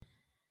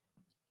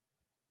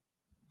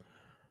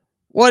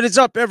What is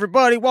up,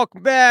 everybody?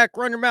 Welcome back.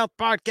 Run Your Mouth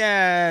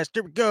Podcast.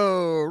 Here we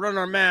go. Run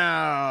our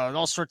mouth.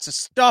 All sorts of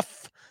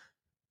stuff.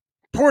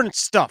 Important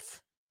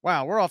stuff.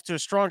 Wow, we're off to a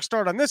strong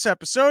start on this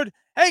episode.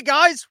 Hey,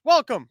 guys,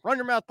 welcome. Run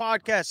Your Mouth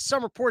Podcast.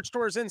 Summer Porch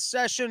Tour is in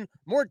session.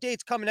 More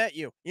dates coming at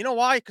you. You know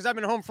why? Because I've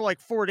been home for like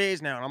 4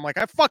 days now, and I'm like,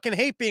 I fucking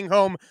hate being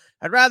home.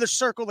 I'd rather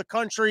circle the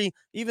country,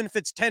 even if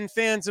it's 10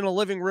 fans in a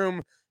living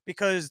room,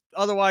 because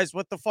otherwise,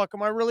 what the fuck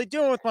am I really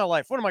doing with my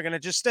life? What am I going to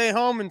just stay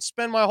home and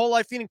spend my whole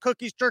life eating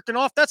cookies, jerking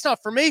off? That's not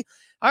for me.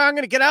 I'm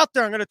going to get out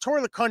there. I'm going to tour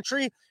the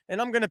country,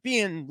 and I'm going to be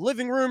in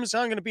living rooms.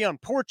 I'm going to be on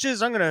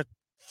porches. I'm going to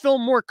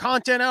film more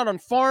content out on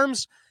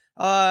farms.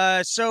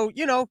 So,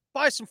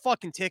 buy some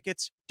fucking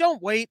tickets.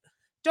 Don't wait.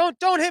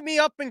 Don't hit me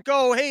up and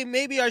go, hey,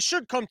 maybe I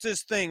should come to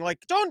this thing. Like,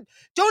 don't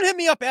hit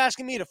me up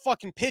asking me to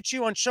fucking pitch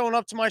you on showing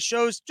up to my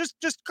shows.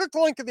 Just click the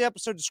link in the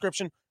episode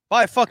description.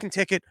 Buy a fucking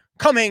ticket.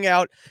 Come hang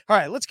out. All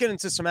right, let's get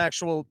into some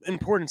actual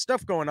important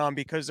stuff going on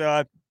because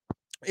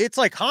it's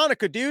like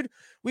Hanukkah, dude.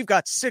 We've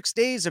got 6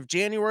 days of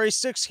January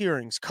 6th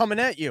hearings coming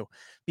at you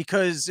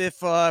because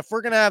if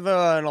we're going to have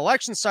an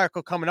election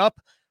cycle coming up,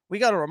 we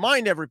got to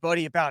remind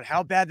everybody about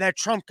how bad that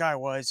Trump guy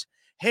was.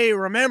 Hey,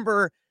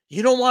 remember,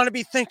 you don't want to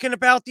be thinking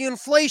about the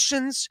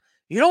inflations.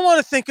 You don't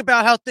want to think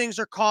about how things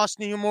are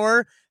costing you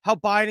more, how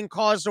Biden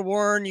caused a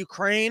war in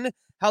Ukraine,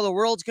 how the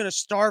world's going to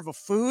starve of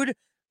food.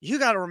 You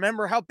got to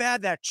remember how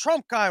bad that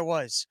Trump guy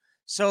was.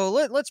 So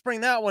let's bring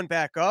that one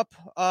back up.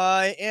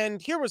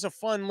 And here was a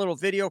fun little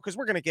video because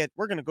we're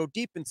gonna go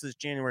deep into this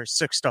January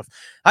 6th stuff.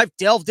 I've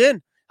delved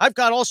in. I've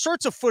got all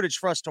sorts of footage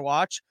for us to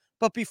watch.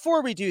 But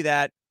before we do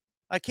that,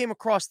 I came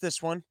across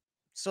this one.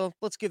 So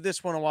let's give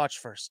this one a watch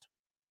first.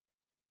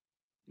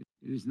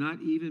 It has not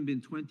even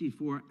been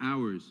 24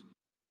 hours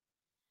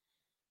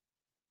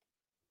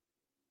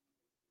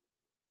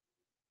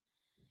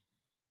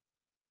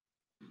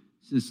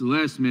since the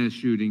last mass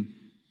shooting,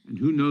 and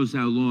who knows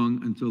how long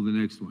until the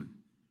next one.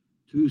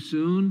 Too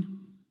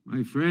soon?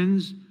 My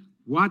friends,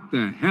 what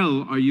the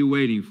hell are you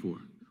waiting for?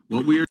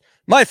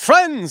 My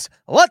friends,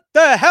 what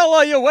the hell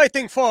are you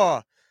waiting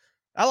for?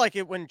 I like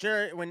it when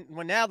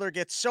Adler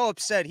gets so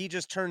upset, he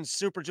just turns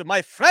super.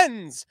 My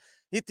friends,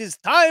 it is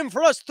time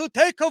for us to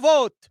take a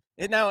vote.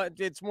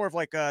 It's more of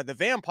like the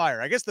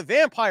vampire. I guess the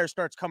vampire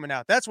starts coming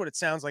out. That's what it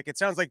sounds like. It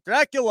sounds like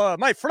Dracula.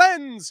 My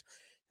friends,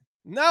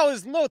 now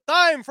is no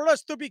time for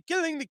us to be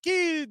killing the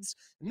kids.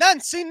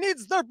 Nancy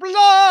needs their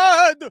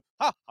blood.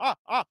 Ha ha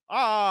ha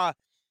ha.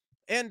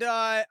 And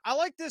I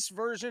like this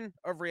version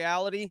of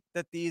reality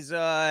that these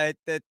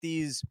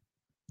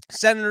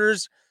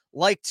senators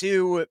like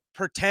to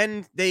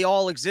pretend they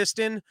all exist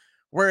in,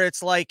 where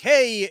it's like,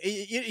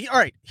 hey, all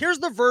right, here's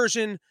the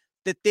version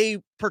that they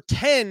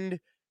pretend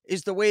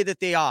is the way that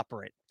they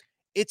operate.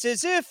 It's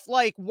as if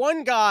like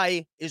one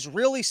guy is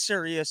really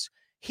serious.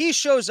 He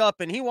shows up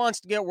and he wants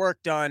to get work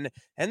done.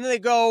 And then they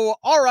go,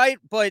 all right,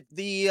 but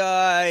the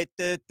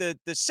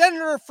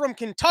senator from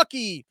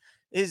Kentucky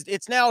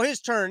it's now his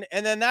turn.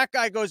 And then that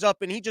guy goes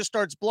up and he just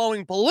starts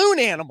blowing balloon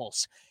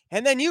animals.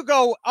 And then you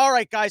go, all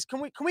right, guys,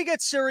 can we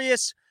get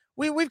serious?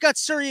 We've got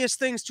serious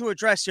things to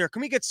address here.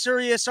 Can we get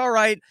serious? All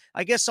right.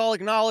 I guess I'll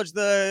acknowledge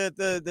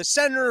the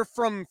senator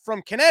from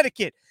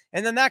Connecticut.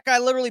 And then that guy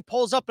literally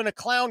pulls up in a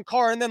clown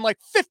car and then like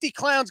 50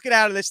 clowns get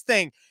out of this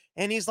thing.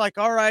 And he's like,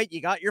 all right,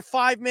 you got your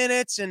 5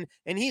 minutes. And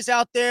he's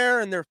out there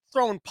and they're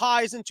throwing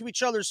pies into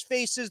each other's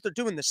faces. They're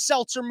doing the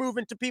seltzer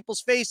movement to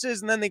people's faces.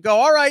 And then they go,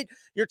 all right,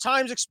 your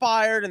time's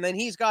expired. And then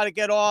he's got to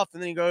get off.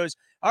 And then he goes,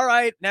 all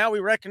right, now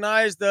we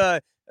recognize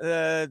the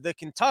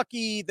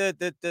Kentucky,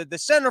 the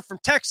senator from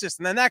Texas.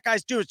 And then that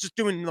guy's just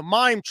doing the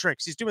mime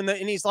tricks.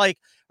 And he's like,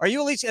 are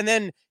you at least? And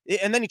then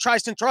he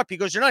tries to interrupt. He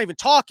goes, you're not even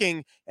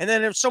talking. And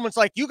then if someone's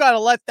like, you got to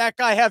let that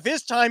guy have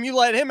his time, you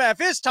let him have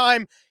his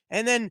time.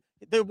 And then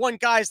the one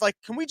guy's like,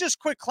 can we just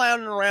quit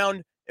clowning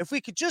around? If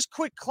we could just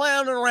quit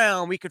clowning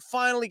around, we could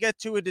finally get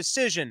to a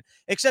decision.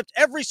 Except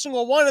every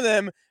single one of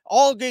them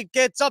all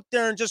gets up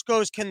there and just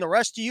goes, can the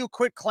rest of you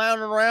quit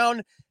clowning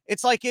around?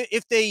 It's like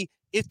if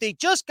they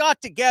just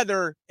got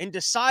together and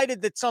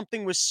decided that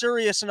something was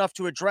serious enough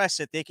to address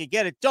it, they could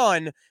get it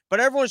done, but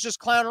everyone's just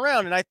clowning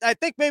around. And I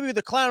think maybe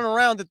the clowning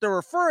around that they're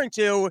referring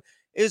to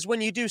is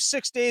when you do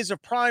 6 days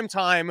of prime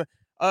time,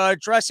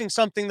 addressing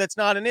something that's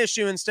not an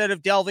issue instead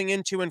of delving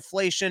into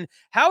inflation.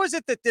 How is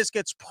it that this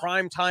gets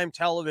primetime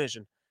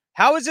television?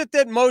 How is it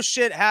that most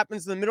shit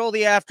happens in the middle of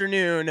the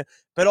afternoon,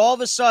 but all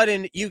of a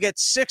sudden you get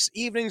 6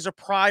 evenings of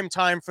prime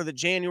time for the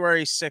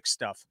January 6th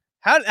stuff?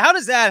 How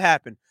does that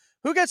happen?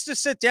 Who gets to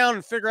sit down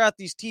and figure out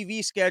these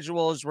TV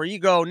schedules where you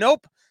go,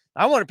 nope,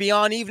 I want to be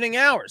on evening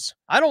hours.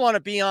 I don't want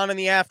to be on in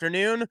the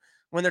afternoon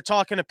when they're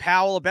talking to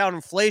Powell about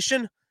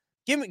inflation.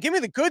 Give me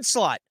the good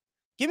slot.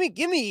 Give me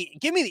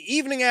the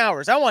evening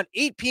hours. I want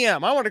 8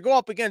 p.m. I want to go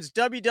up against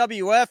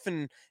WWF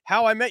and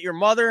How I Met Your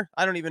Mother.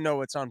 I don't even know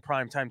what's on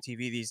primetime TV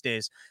these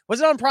days.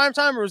 Was it on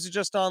primetime or was it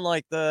just on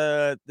like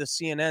the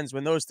CNNs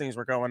when those things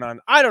were going on?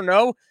 I don't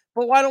know.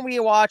 But why don't we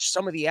watch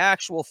some of the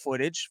actual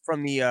footage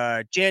from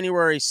the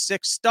January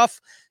 6th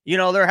stuff? You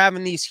know, they're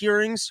having these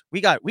hearings.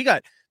 We got,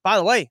 by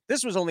the way,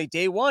 this was only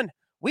day one.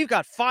 we've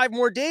got 5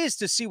 more days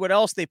to see what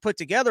else they put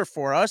together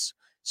for us.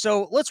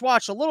 So let's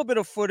watch a little bit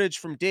of footage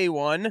from day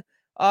one,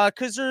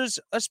 because there's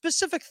a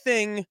specific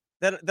thing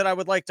that I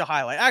would like to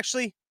highlight.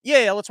 Actually,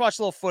 yeah, let's watch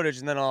a little footage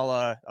and then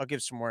I'll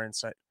give some more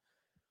insight.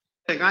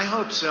 I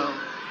hope so.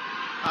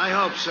 I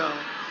hope so.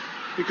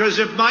 Because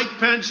if Mike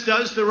Pence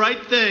does the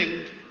right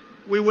thing,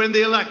 we win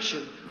the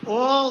election.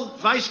 All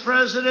Vice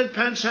President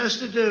Pence has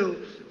to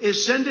do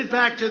is send it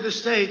back to the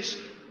states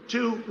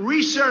to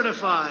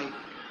recertify.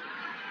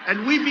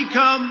 And we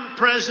become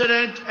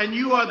president, and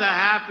you are the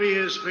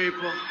happiest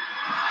people.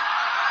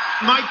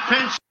 Mike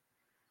Pence.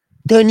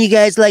 Don't you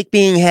guys like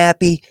being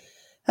happy?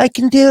 I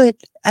can do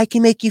it. I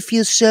can make you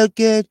feel so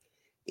good.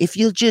 If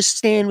you'll just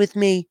stand with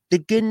me, the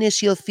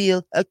goodness you'll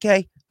feel,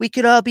 okay? We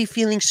could all be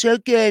feeling so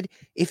good.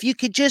 If you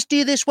could just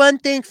do this one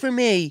thing for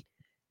me,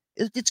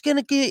 it's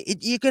gonna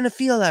get, you're gonna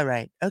feel all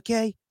right,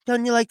 okay?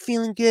 Don't you like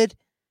feeling good?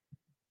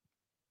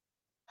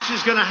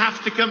 He's gonna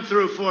have to come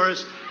through for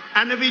us.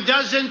 And if he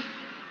doesn't,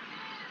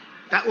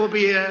 that will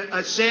be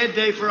a sad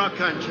day for our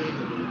country.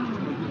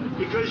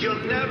 Because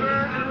you'll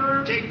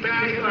never take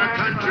back our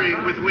country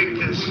with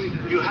weakness.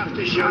 You have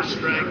to show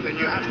strength and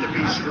you have to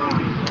be strong.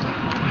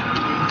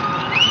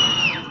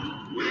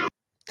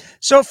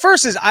 So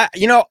first is,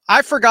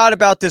 I forgot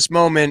about this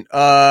moment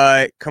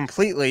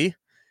completely,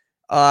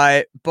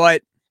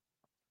 but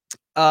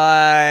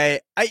I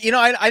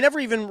never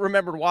even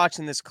remembered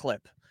watching this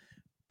clip.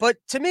 But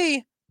to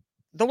me,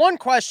 the one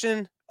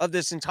question of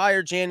this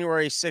entire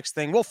January 6th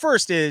thing, well,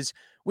 first is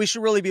we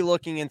should really be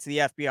looking into the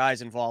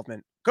FBI's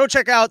involvement. Go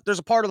check out, there's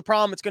a part of the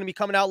problem that's going to be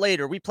coming out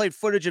later. We played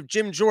footage of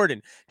Jim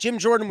Jordan. Jim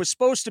Jordan was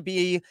supposed to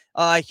be,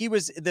 he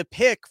was the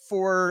pick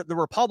for the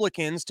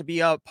Republicans to be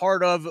a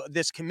part of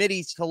this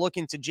committee to look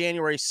into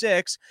January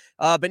 6th,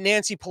 but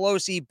Nancy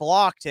Pelosi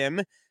blocked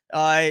him.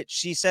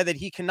 She said that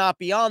he cannot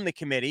be on the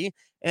committee.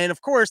 And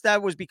of course,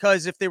 that was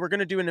because if they were going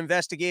to do an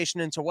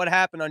investigation into what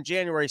happened on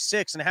January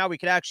 6th and how we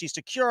could actually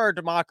secure our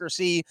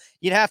democracy,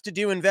 you'd have to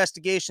do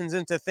investigations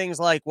into things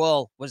like,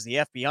 well, was the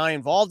FBI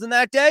involved in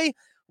that day?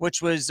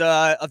 Which was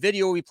a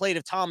video we played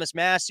of Thomas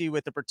Massie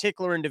with a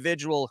particular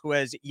individual who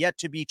has yet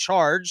to be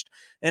charged.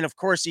 And of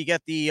course, you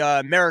get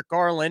the Merrick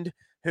Garland,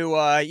 who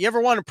you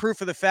ever want proof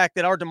of the fact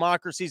that our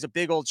democracy is a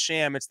big old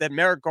sham? It's that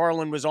Merrick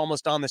Garland was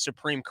almost on the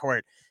Supreme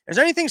Court. Is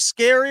there anything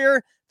scarier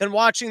than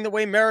watching the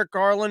way Merrick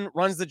Garland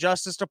runs the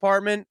Justice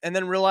Department and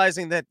then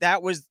realizing that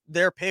that was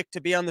their pick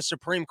to be on the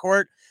Supreme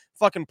Court?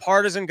 Fucking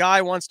partisan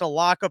guy wants to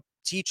lock up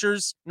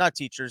not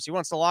teachers. He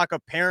wants to lock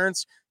up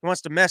parents. He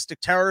wants domestic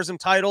terrorism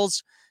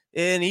titles.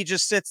 And he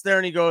just sits there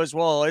and he goes,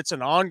 well, it's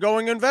an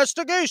ongoing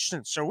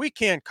investigation, so we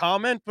can't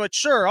comment. But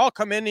sure, I'll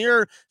come in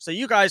here so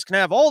you guys can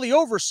have all the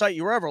oversight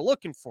you were ever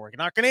looking for.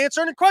 You're not going to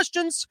answer any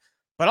questions,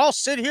 but I'll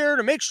sit here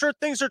to make sure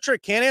things are true.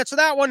 Can't answer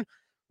that one.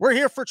 We're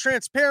here for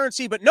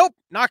transparency, but nope,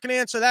 not going to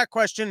answer that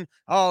question.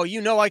 Oh,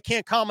 I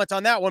can't comment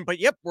on that one, but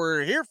yep,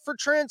 we're here for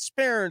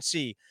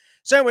transparency.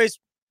 So anyways,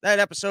 that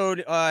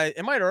episode,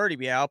 it might already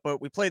be out,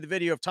 but we played the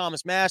video of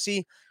Thomas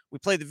Massie. We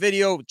played the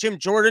video of Jim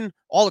Jordan,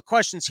 all the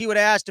questions he would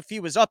have asked if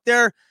he was up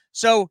there.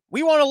 So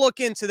we want to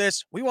look into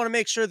this. We want to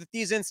make sure that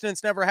these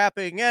incidents never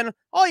happen again.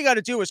 All you got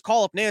to do is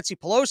call up Nancy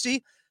Pelosi.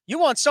 You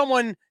want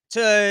someone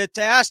to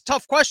ask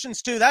tough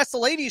questions to, that's the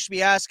lady you should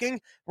be asking.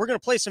 We're going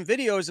to play some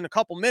videos in a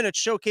couple minutes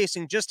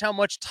showcasing just how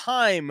much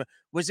time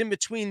was in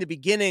between the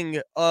beginning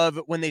of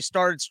when they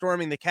started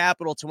storming the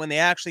Capitol to when they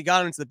actually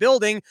got into the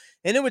building.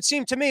 And it would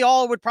seem to me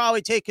all it would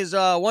probably take is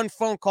one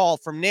phone call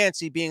from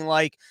Nancy being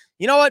like,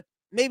 you know what?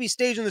 Maybe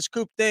staging this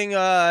coup thing,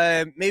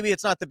 maybe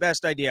it's not the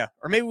best idea.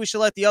 Or maybe we should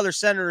let the other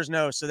senators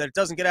know so that it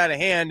doesn't get out of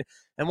hand.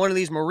 And one of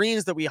these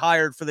Marines that we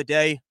hired for the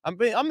day, I'm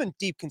in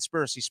deep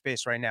conspiracy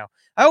space right now.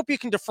 I hope you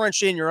can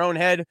differentiate in your own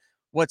head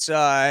what's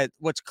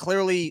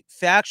clearly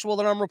factual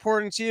that I'm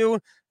reporting to you,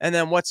 and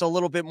then what's a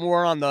little bit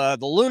more on the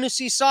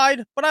lunacy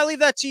side. But I leave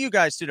that to you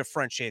guys to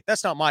differentiate.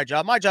 That's not my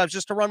job. My job is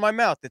just to run my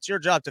mouth. It's your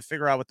job to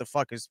figure out what the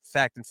fuck is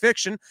fact and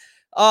fiction.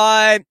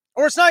 Or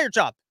it's not your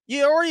job.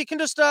 Yeah, or you can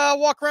just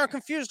walk around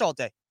confused all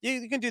day.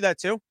 You can do that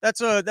too.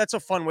 That's a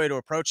fun way to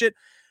approach it.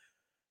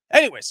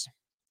 Anyways,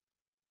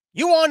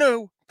 you want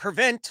to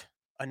prevent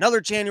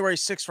another January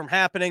 6th from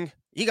happening,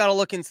 you got to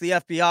look into the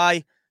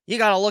FBI. You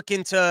got to look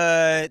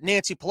into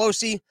Nancy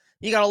Pelosi.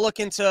 You got to look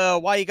into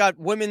why you got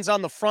women's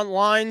on the front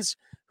lines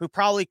who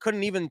probably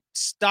couldn't even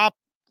stop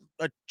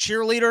a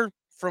cheerleader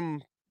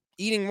from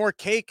eating more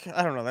cake.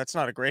 I don't know. That's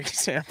not a great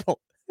example.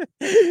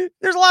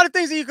 There's a lot of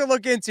things that you could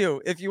look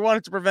into if you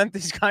wanted to prevent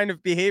these kind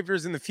of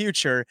behaviors in the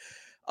future.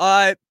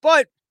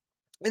 But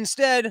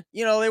instead,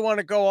 they want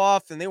to go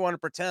off and they want to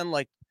pretend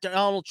like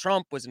Donald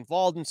Trump was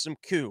involved in some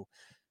coup.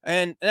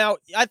 And now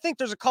I think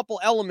there's a couple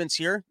elements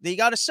here that you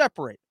got to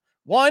separate.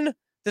 One,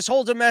 this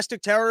whole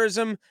domestic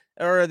terrorism,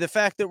 or the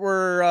fact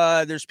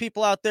that there's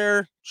people out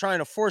there trying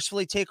to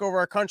forcefully take over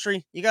our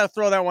country. You got to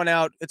throw that one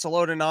out. It's a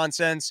load of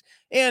nonsense.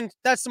 And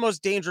that's the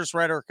most dangerous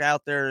rhetoric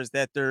out there, is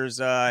that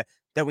there's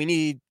that we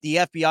need the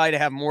FBI to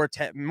have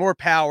more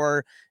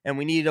power, and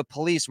we need to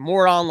police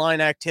more online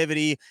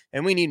activity,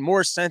 and we need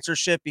more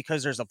censorship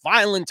because there's a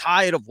violent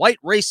tide of white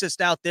racists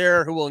out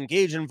there who will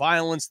engage in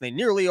violence. They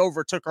nearly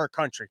overtook our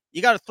country.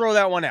 You got to throw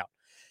that one out.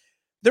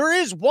 There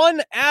is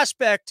one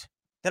aspect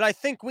that I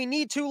think we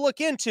need to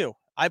look into.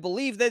 I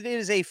believe that it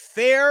is a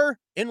fair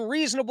and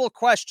reasonable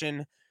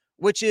question,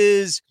 which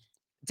is,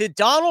 did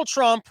Donald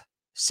Trump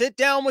sit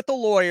down with the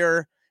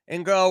lawyer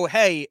and go,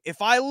 hey,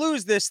 if I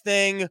lose this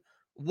thing,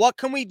 what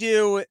can we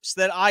do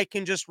so that I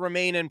can just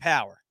remain in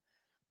power?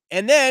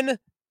 And then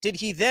did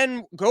he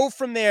then go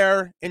from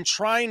there and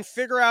try and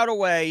figure out a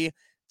way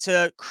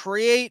to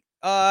create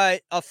a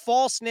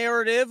false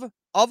narrative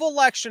of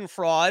election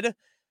fraud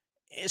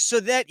so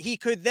that he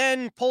could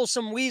then pull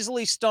some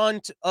Weasley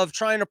stunt of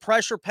trying to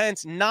pressure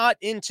Pence not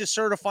into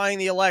certifying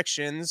the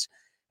elections?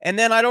 And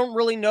then I don't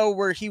really know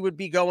where he would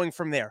be going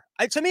from there.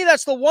 To me,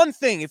 that's the one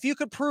thing. If you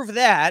could prove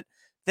that,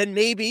 then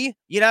maybe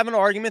you'd have an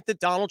argument that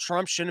Donald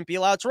Trump shouldn't be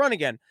allowed to run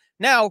again.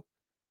 Now,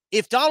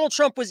 if Donald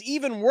Trump was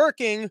even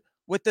working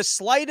with the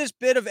slightest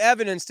bit of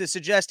evidence to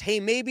suggest, hey,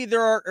 maybe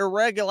there are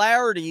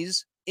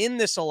irregularities in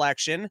this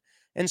election,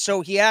 and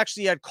so he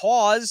actually had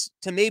cause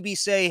to maybe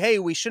say, hey,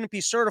 we shouldn't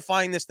be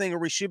certifying this thing, or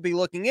we should be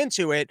looking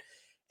into it.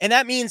 And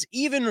that means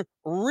even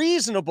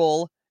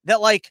reasonable that,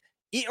 like,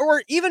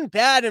 or even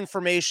bad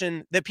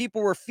information that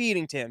people were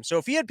feeding to him. So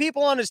if he had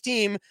people on his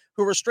team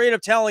who were straight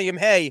up telling him,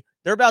 hey,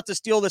 they're about to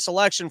steal this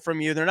election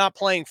from you, they're not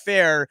playing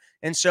fair,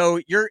 and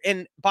so you're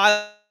in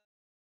by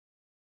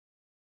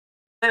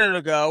a minute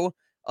ago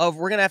of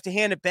we're going to have to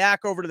hand it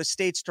back over to the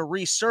states to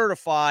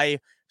recertify.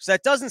 So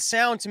that doesn't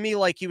sound to me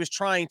like he was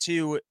trying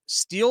to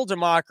steal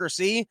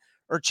democracy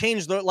or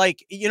change the,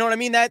 like, you know what I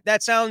mean?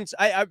 That sounds,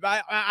 I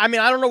mean,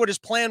 I don't know what his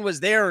plan was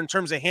there in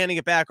terms of handing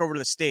it back over to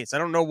the states. I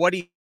don't know what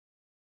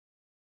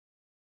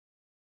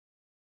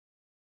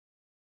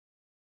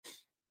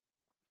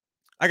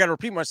I got to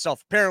repeat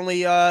myself.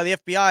 Apparently, the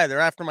FBI, they're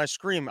after my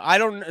stream. I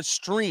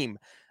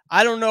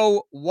don't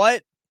know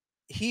what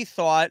he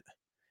thought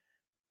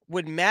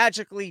would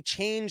magically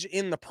change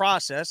in the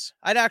process.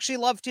 I'd actually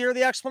love to hear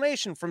the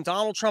explanation from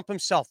Donald Trump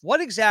himself.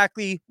 What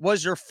exactly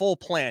was your full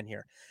plan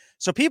here?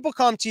 So people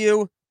come to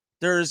you,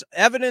 there's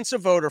evidence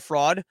of voter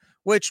fraud,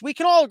 which we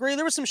can all agree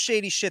there was some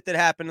shady shit that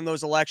happened in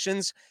those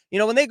elections. You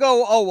know, when they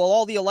go, oh, well,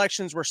 all the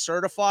elections were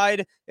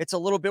certified, it's a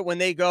little bit when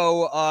they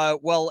go,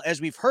 well, as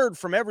we've heard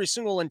from every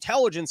single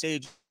intelligence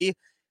agency,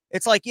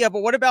 it's like, yeah,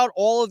 but what about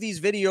all of these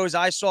videos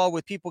I saw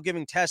with people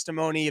giving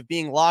testimony of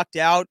being locked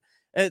out?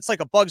 It's like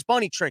a Bugs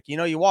Bunny trick. You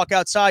know, you walk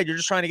outside, you're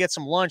just trying to get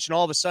some lunch, and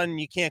all of a sudden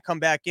you can't come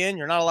back in.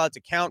 You're not allowed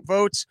to count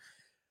votes.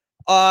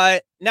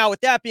 Now,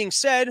 with that being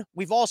said,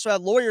 we've also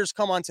had lawyers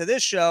come onto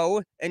this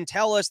show and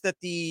tell us that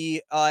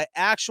the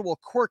actual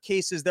court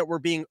cases that were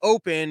being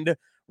opened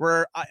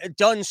were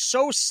done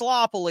so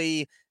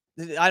sloppily.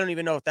 I don't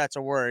even know if that's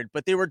a word,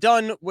 but they were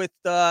done with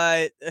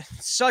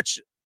such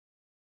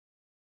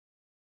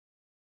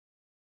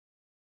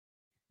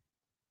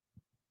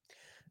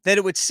that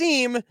it would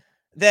seem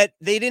that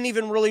they didn't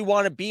even really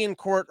want to be in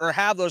court or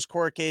have those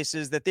court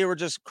cases, that they were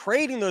just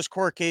creating those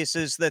court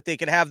cases so that they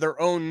could have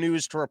their own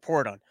news to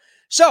report on.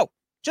 So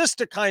just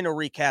to kind of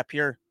recap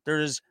here,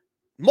 there's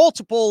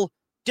multiple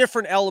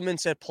different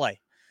elements at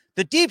play.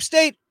 The deep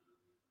state,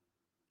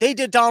 they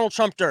did Donald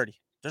Trump dirty.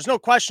 There's no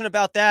question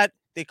about that.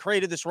 They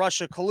created this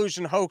Russia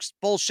collusion hoax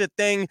bullshit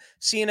thing.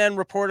 CNN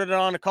reported it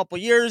on a couple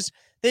years.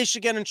 They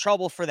should get in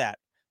trouble for that.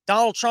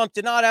 Donald Trump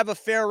did not have a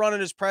fair run in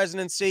his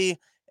presidency.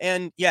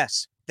 And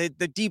yes, the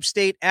deep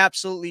state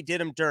absolutely did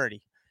him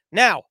dirty.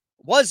 Now,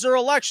 was there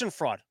election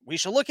fraud? We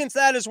should look into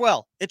that as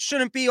well. It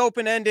shouldn't be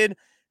open-ended.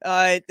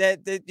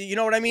 You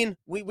know what I mean?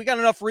 We got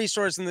enough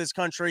resources in this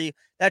country.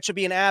 That should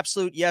be an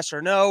absolute yes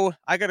or no.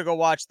 I got to go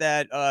watch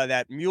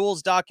that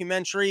Mules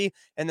documentary.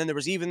 And then there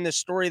was even this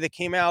story that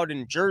came out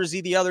in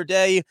Jersey the other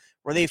day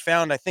where they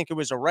found, I think it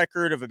was a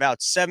record of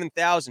about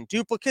 7,000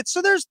 duplicates.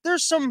 So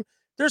there's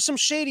some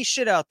shady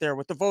shit out there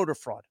with the voter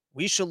fraud.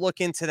 We should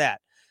look into that.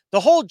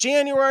 The whole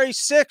January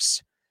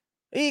 6th,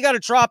 you got to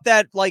drop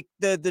that, like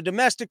the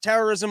domestic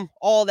terrorism,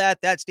 all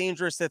that's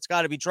dangerous. That's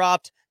got to be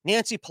dropped.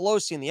 Nancy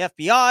Pelosi and the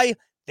FBI,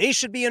 they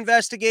should be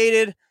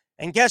investigated.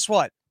 And guess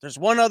what? There's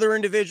one other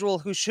individual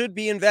who should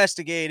be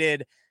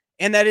investigated,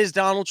 and that is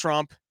Donald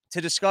Trump,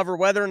 to discover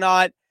whether or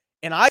not,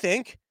 and I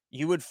think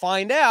you would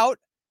find out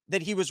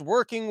that he was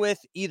working with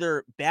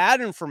either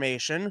bad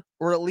information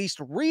or at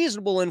least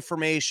reasonable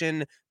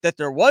information that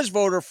there was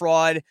voter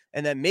fraud,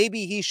 and that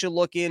maybe he should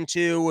look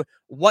into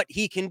what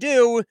he can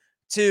do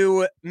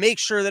to make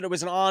sure that it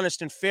was an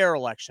honest and fair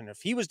election. If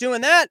he was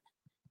doing that,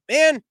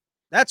 man,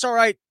 that's all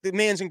right. The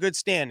man's in good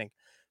standing.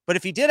 But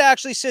if he did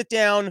actually sit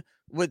down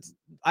with,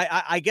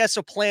 I guess,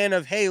 a plan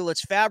of, hey,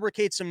 let's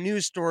fabricate some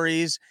news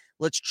stories.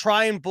 Let's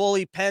try and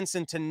bully Pence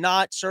into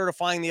not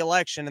certifying the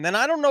election. And then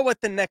I don't know what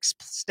the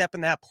next step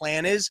in that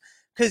plan is,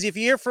 because if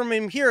you hear from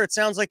him here, it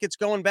sounds like it's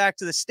going back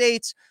to the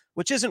states,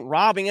 which isn't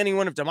robbing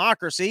anyone of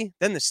democracy.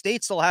 Then the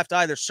states will have to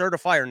either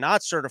certify or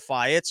not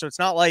certify it. So it's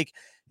not like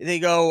they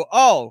go,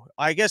 oh,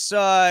 I guess,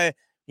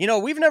 you know,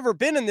 we've never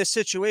been in this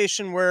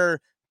situation where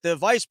the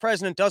vice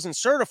president doesn't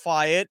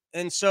certify it.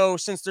 And so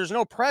since there's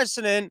no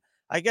precedent,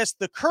 I guess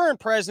the current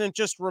president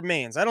just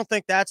remains. I don't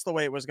think that's the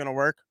way it was going to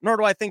work, nor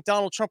do I think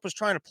Donald Trump was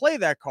trying to play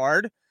that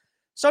card.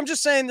 So I'm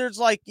just saying there's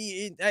like,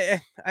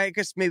 I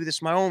guess maybe this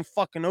is my own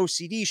fucking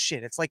OCD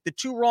shit. It's like the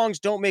two wrongs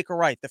don't make a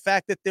right. The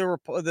fact that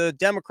the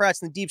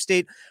Democrats and the deep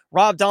state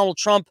robbed Donald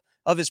Trump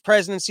of his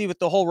presidency with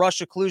the whole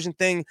Russia collusion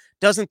thing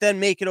doesn't then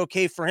make it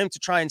okay for him to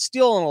try and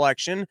steal an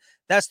election.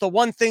 That's the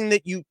one thing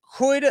that you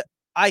could,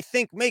 I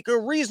think, make a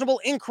reasonable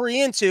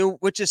inquiry into,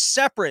 which is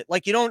separate.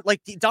 Like, you don't,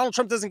 like, Donald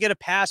Trump doesn't get a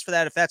pass for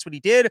that if that's what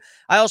he did.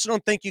 I also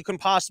don't think you can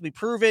possibly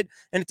prove it.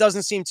 And it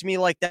doesn't seem to me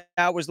like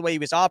that was the way he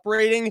was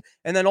operating.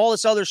 And then all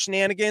this other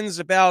shenanigans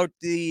about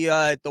the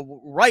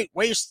right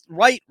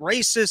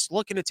racist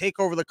looking to take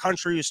over the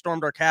country who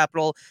stormed our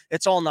Capitol.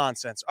 It's all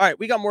nonsense. All right,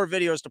 we got more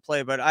videos to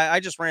play, but I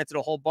just ranted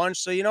a whole bunch.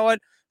 So you know what?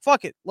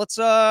 Fuck it. Let's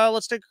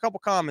take a couple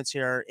comments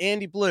here.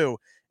 Andy Blue.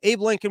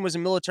 Abe Lincoln was a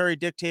military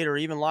dictator,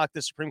 even locked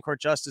the Supreme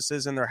Court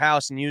justices in their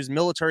house and used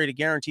military to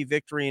guarantee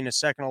victory in his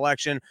second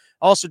election.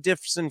 Also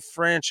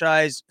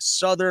disenfranchised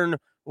Southern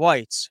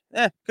whites.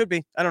 Could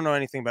be. I don't know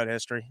anything about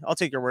history. I'll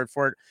take your word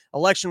for it.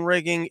 Election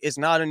rigging is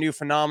not a new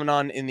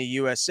phenomenon in the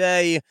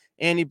USA.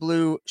 Andy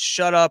Blue,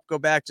 shut up, go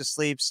back to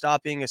sleep,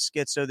 stop being a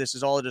schizo. This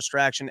is all a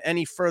distraction.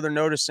 Any further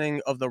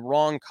noticing of the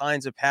wrong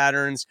kinds of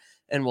patterns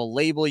and will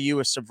label you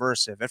a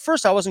subversive. At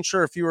first, I wasn't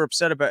sure if you were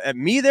upset at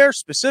me there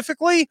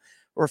specifically,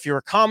 or if you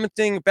were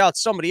commenting about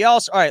somebody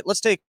else. All right,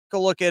 let's take a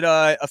look at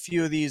a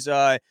few of these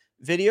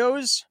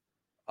videos.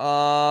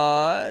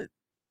 And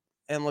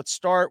let's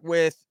start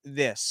with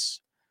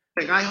this.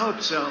 I hope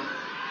so.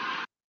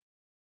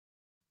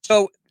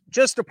 So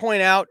just to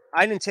point out,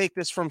 I didn't take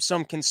this from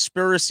some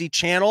conspiracy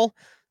channel.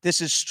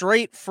 This is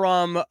straight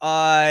from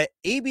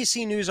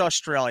ABC News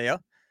Australia.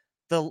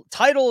 The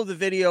title of the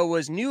video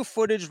was New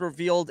Footage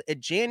Revealed at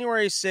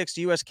January 6th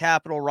U.S.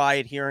 Capitol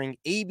Riot Hearing,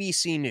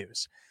 ABC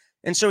News.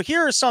 And so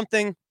here is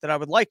something that I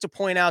would like to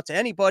point out to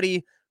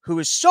anybody who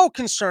is so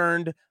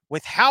concerned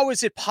with how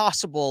is it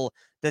possible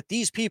that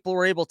these people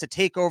were able to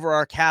take over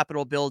our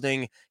Capitol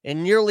building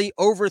and nearly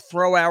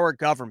overthrow our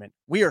government.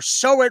 We are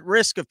so at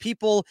risk of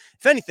people.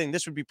 If anything,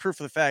 this would be proof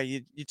of the fact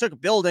you took a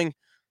building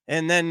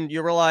and then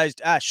you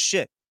realized,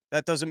 shit,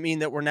 that doesn't mean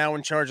that we're now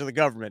in charge of the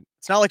government.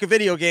 It's not like a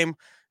video game.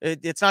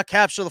 It's not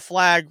capture the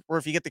flag, where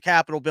if you get the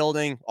Capitol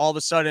building, all of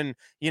a sudden,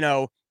 you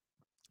know,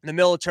 the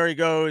military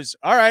goes,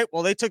 all right,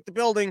 well, they took the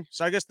building,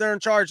 so I guess they're in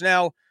charge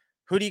now.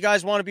 Who do you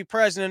guys want to be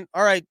president?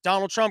 All right,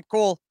 Donald Trump,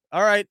 cool.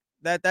 All right,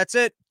 that's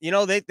it. You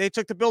know, they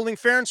took the building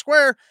fair and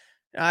square.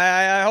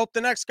 I hope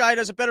the next guy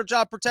does a better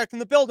job protecting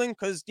the building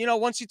because, you know,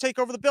 once you take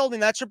over the building,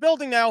 that's your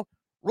building now.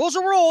 Rules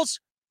are rules.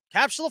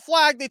 Capture the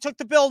flag. They took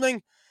the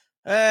building.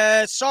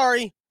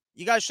 Sorry.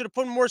 You guys should have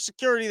put more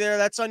security there.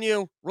 That's on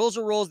you. Rules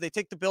are rules. They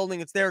take the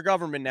building. It's their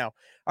government now.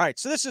 All right,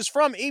 so this is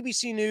from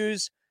ABC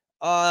News.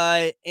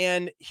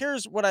 And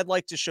here's what I'd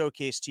like to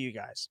showcase to you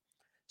guys.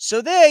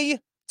 So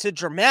to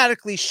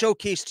dramatically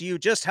showcase to you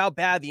just how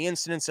bad the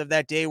incidents of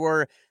that day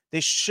were, they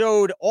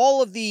showed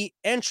all of the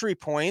entry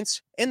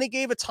points and they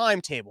gave a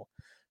timetable.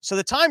 So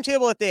the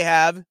timetable that they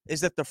have is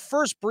that the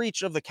first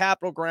breach of the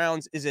Capitol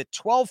grounds is at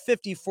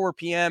 12:54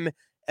 p.m.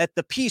 at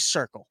the Peace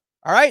Circle.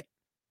 All right.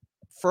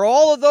 For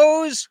all of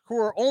those who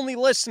are only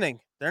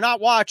listening, they're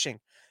not watching,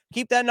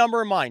 keep that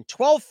number in mind.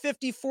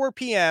 12:54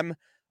 p.m.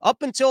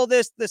 Up until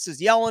this is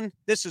yelling.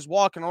 This is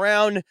walking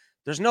around.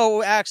 There's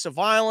no acts of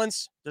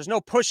violence. There's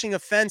no pushing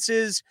of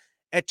fences.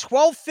 At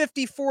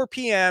 12:54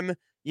 p.m.,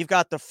 you've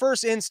got the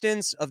first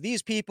instance of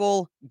these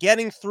people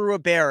getting through a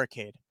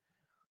barricade.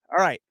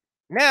 All right.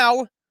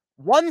 Now,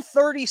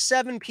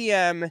 1:37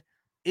 p.m.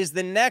 is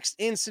the next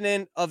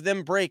incident of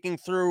them breaking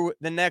through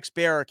the next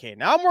barricade.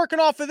 Now, I'm working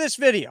off of this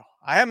video.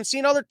 I haven't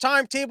seen other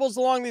timetables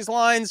along these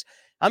lines.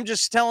 I'm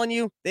just telling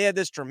you, they had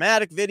this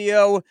dramatic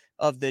video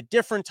of the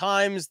different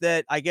times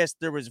that I guess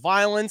there was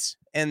violence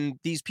and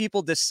these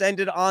people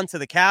descended onto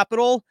the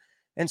Capitol.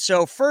 And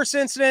so first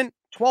incident,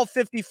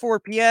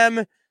 12:54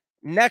 p.m.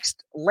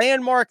 Next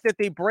landmark that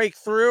they break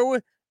through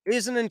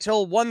isn't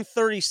until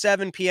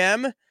 1:37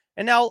 p.m.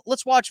 And now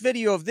let's watch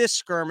video of this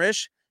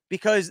skirmish,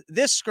 because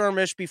this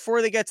skirmish,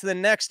 before they get to the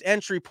next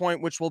entry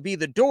point, which will be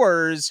the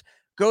doors,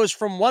 goes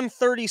from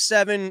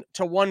 1:37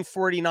 to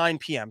 1:49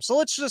 p.m. So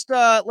let's just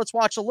let's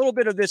watch a little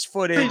bit of this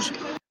footage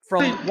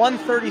from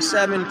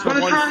 1:37 to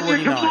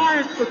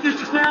 1:49. But this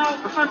is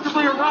now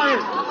effectively a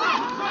riot.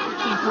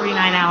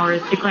 49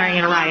 hours declaring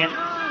it a riot.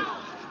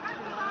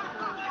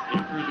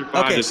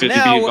 Okay, so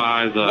now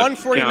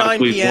 1:49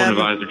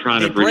 p.m.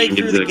 They break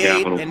through the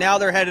gate, and now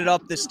they're headed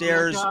up the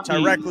stairs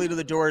directly to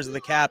the doors of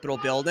the Capitol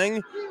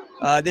building.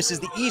 This is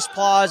the East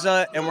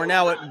Plaza, and we're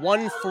now at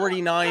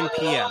 1:49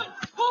 p.m.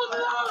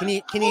 Can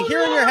you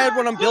hear in your head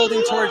what I'm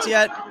building towards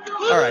yet?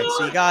 All right,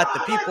 so you got the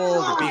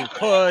people, they're being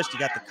pushed, you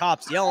got the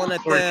cops yelling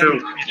at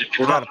them,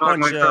 you got a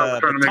bunch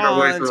of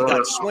batons, you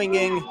got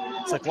swinging.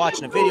 It's like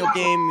watching a video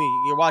game.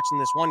 You're watching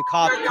this one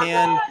cop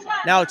can.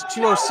 Now it's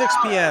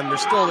 2:06 p.m. They're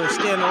standing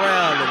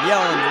around and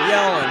yelling.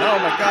 Oh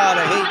my God,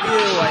 I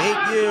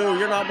hate you.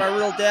 You're not my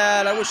real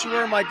dad. I wish you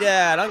were my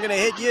dad. I'm gonna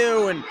hit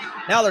you. And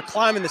now they're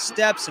climbing the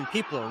steps and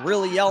people are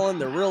really yelling.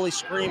 They're really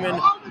screaming.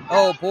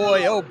 Oh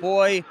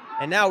boy.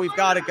 And now we've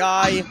got a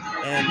guy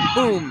and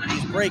boom,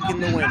 he's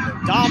breaking the window.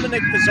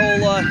 Dominic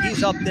Pizzola,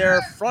 he's up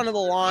there, front of the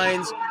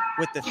lines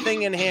with the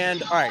thing in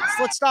hand. All right,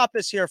 so let's stop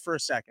this here for a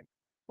second.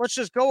 Let's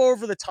just go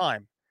over the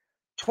time.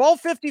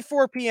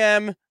 12:54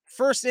 p.m.,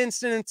 first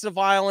incidents of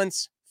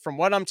violence. From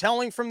what I'm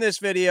telling from this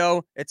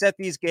video, it's at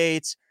these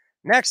gates.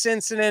 Next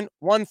incident,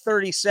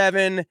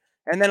 1:37,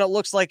 and then it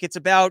looks like it's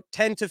about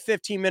 10 to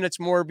 15 minutes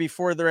more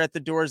before they're at the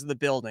doors of the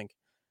building.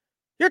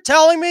 You're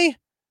telling me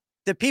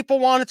that people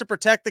wanted to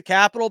protect the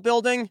Capitol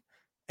building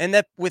and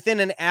that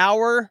within an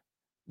hour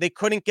they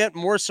couldn't get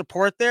more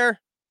support there?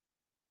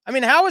 I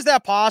mean, how is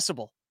that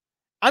possible?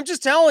 I'm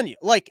just telling you,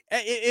 like,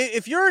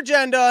 if your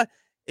agenda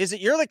is that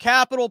you're the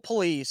Capitol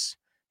Police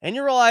and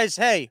you realize,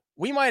 hey,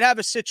 we might have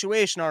a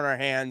situation on our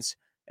hands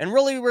and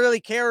really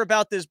care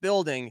about this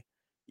building,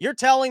 you're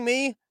telling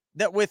me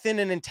that within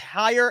an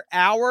entire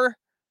hour,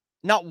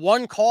 not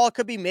one call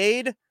could be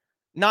made?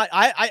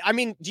 I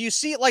mean, do you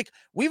see, like,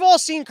 we've all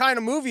seen kind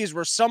of movies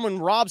where someone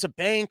robs a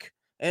bank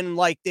and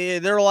like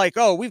they're like,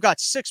 oh, we've got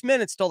 6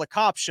 minutes till the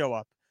cops show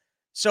up.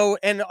 So,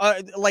 and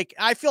like,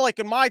 I feel like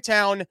in my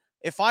town,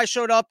 if I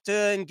showed up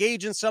to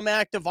engage in some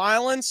act of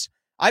violence,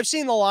 I've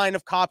seen the line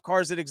of cop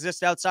cars that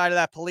exist outside of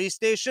that police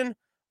station.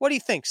 What do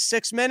you think?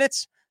 6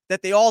 minutes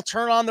that they all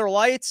turn on their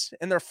lights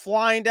and they're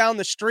flying down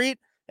the street?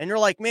 And you're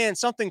like, man,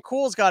 something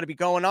cool's got to be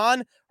going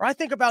on. Or I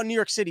think about New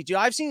York City. Dude,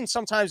 I've seen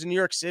sometimes in New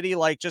York City,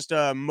 like just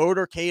a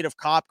motorcade of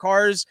cop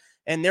cars.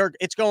 And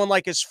it's going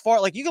like as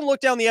far, like you can look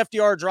down the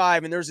FDR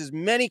Drive and there's as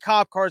many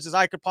cop cars as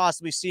I could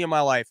possibly see in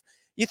my life.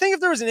 You think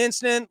if there was an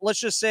incident, let's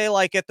just say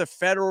like at the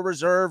Federal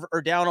Reserve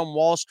or down on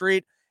Wall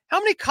Street, how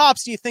many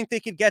cops do you think they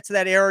could get to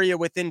that area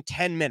within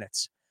 10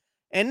 minutes?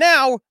 And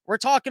now we're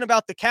talking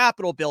about the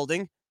Capitol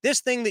building. This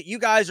thing that you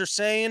guys are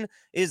saying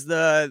is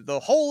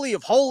the holy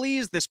of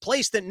holies, this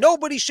place that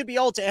nobody should be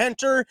able to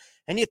enter.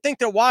 And you think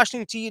that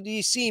Washington,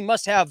 D.C.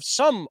 must have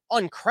some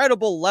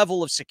incredible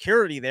level of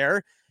security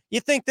there. You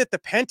think that the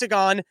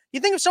Pentagon, you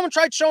think if someone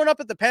tried showing up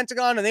at the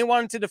Pentagon and they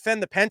wanted to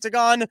defend the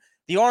Pentagon,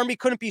 the Army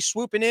couldn't be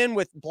swooping in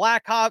with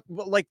Black Hawk,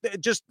 like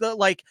just the,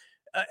 like,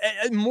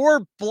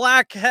 more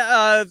black,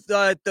 what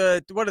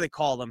do they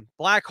call them?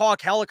 Black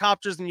Hawk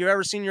helicopters than you've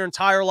ever seen in your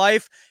entire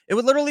life. It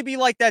would literally be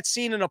like that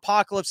scene in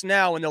Apocalypse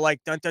Now when they're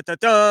like, dun, dun, dun,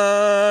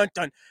 dun,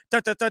 dun,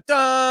 dun, dun, dun,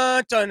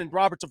 dun, dun, and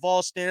Robert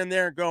Duvall standing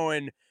there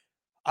going,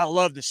 I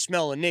love the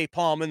smell of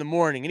napalm in the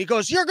morning. And he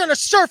goes, you're going to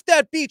surf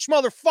that beach,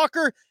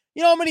 motherfucker.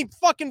 You know how many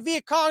fucking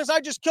Viet Congs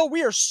I just killed?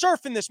 We are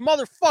surfing this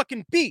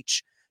motherfucking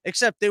beach.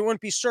 Except they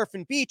wouldn't be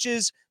surfing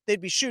beaches.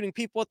 They'd be shooting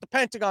people at the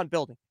Pentagon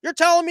building. You're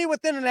telling me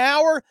within an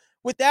hour,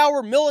 with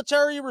our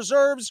military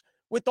reserves,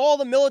 with all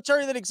the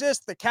military that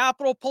exists, the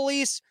Capitol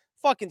Police,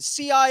 fucking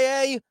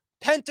CIA,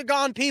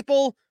 Pentagon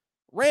people,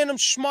 random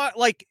schmuck,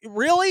 like,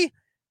 really?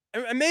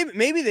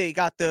 Maybe they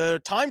got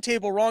the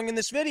timetable wrong in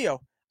this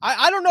video.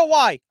 I don't know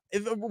why.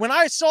 When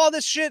I saw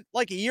this shit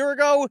like a year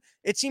ago,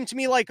 it seemed to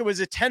me like it was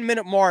a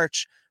 10-minute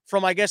march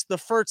from, I guess, the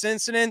first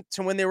incident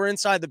to when they were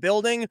inside the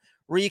building,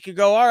 where you could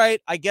go, all right,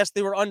 I guess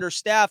they were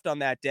understaffed on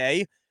that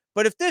day.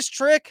 But if this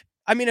trick,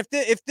 I mean,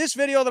 if this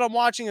video that I'm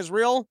watching is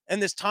real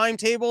and this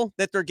timetable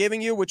that they're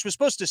giving you, which was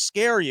supposed to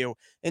scare you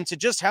into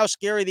just how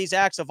scary these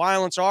acts of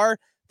violence are,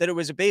 that it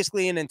was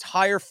basically an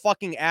entire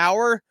fucking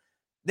hour,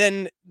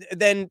 then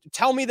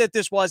tell me that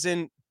this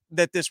wasn't,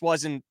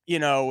 you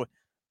know,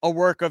 a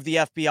work of the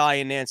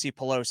FBI and Nancy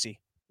Pelosi.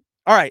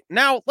 All right,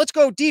 now let's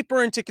go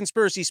deeper into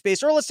conspiracy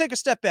space, or let's take a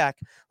step back.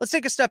 Let's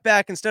take a step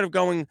back instead of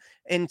going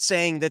and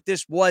saying that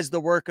this was the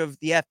work of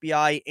the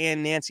FBI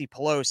and Nancy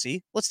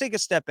Pelosi. Let's take a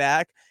step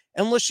back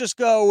and let's just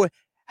go,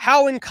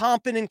 how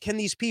incompetent can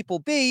these people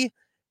be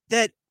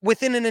that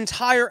within an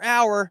entire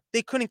hour,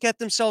 they couldn't get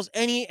themselves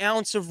any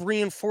ounce of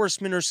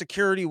reinforcement or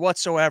security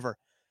whatsoever?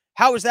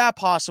 How is that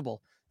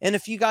possible? And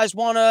if you guys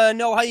want to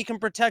know how you can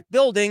protect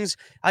buildings,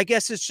 I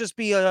guess it's just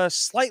be a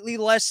slightly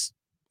less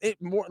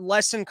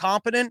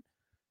incompetent,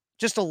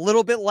 just a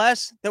little bit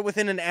less, that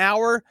within an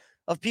hour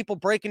of people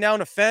breaking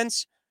down a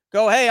fence,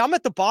 go, hey, I'm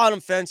at the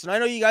bottom fence, and I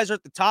know you guys are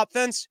at the top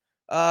fence,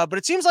 but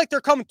it seems like they're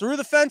coming through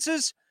the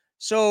fences.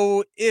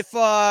 So if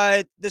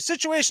the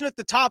situation at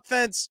the top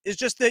fence is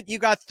just that you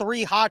got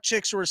 3 hot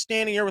chicks who are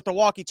standing here with the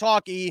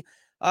walkie-talkie,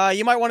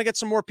 you might want to get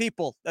some more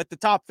people at the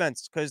top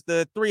fence, because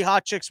the 3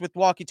 hot chicks with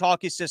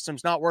walkie-talkie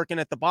systems not working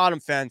at the bottom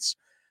fence.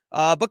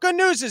 But good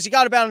news is you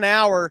got about an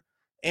hour,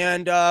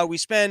 and we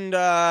spend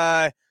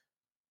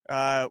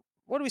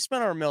what do we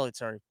spend on our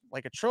military?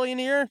 Like $1 trillion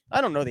a year?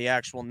 I don't know the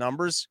actual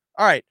numbers.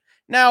 All right.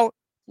 Now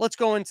let's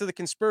go into the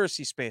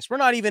conspiracy space. We're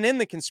not even in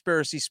the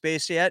conspiracy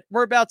space yet.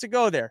 We're about to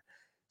go there.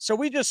 So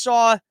we just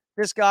saw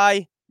this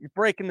guy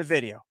breaking the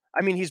video.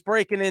 I mean, he's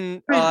breaking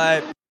in,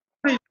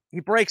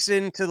 he breaks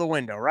into the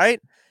window, right?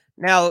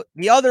 Now,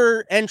 the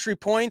other entry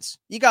points,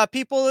 you got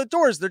people at the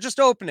doors. They're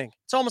just opening.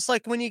 It's almost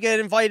like when you get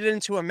invited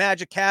into a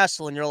magic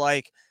castle and you're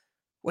like,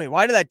 wait,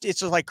 why did that? It's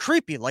just like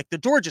creepy. Like the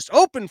door just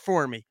opened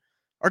for me.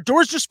 Are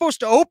doors just supposed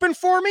to open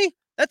for me?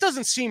 That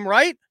doesn't seem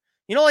right.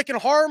 You know, like in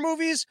horror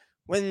movies,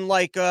 when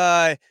like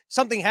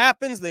something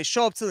happens, they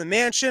show up to the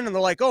mansion and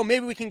they're like, oh,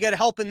 maybe we can get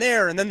help in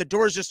there. And then the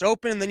doors just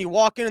open and then you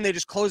walk in and they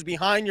just close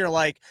behind you. You're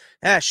like,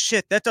 ah,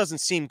 shit, that doesn't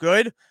seem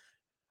good.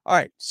 All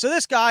right, so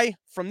this guy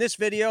from this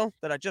video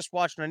that I just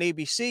watched on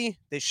ABC,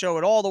 they show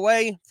it all the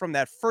way from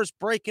that first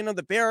break-in of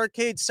the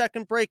barricade,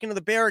 second break-in of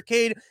the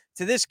barricade,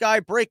 to this guy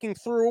breaking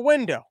through a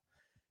window.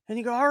 And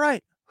you go, all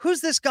right, who's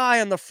this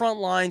guy on the front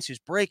lines who's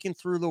breaking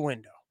through the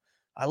window?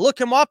 I look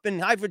him up,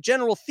 and I have a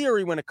general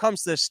theory when it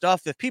comes to this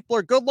stuff. If people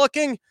are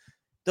good-looking,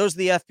 those are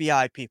the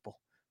FBI people.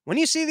 When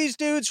you see these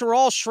dudes who are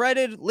all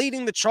shredded,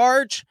 leading the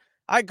charge,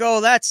 I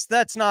go, that's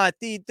not.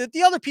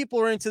 The other people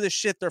who are into this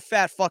shit, they're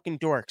fat fucking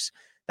dorks.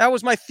 That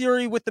was my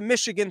theory with the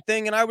Michigan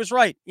thing, and I was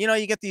right. You know,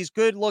 you get these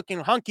good-looking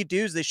hunky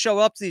dudes. They show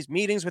up to these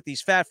meetings with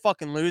these fat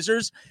fucking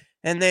losers,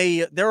 and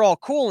they're all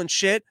cool and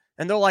shit,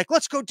 and they're like,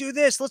 let's go do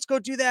this, let's go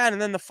do that,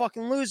 and then the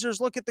fucking losers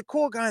look at the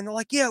cool guy, and they're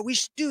like, yeah, we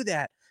should do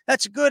that.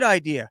 That's a good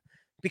idea.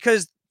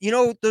 Because, you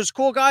know, those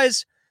cool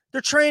guys,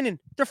 they're training.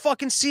 They're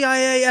fucking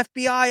CIA,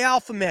 FBI,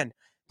 alpha men.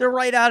 They're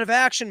right out of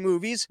action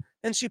movies,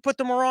 and so you put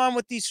them around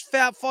with these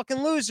fat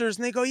fucking losers,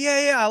 and they go,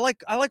 yeah, I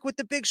like what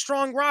the big,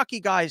 strong, Rocky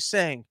guy is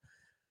saying.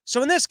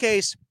 So in this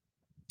case,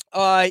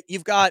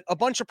 you've got a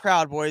bunch of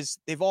Proud Boys.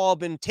 They've all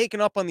been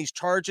taken up on these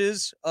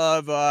charges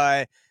of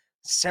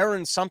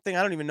sarin something.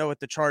 I don't even know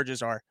what the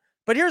charges are.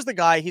 But here's the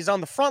guy. He's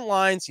on the front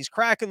lines. He's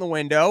cracking the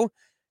window.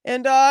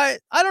 And I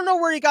don't know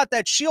where he got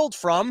that shield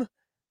from,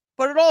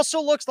 but it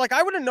also looks like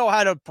I wouldn't know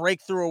how to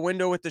break through a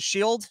window with the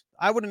shield.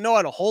 I wouldn't know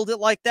how to hold it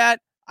like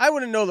that. I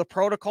wouldn't know the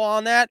protocol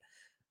on that.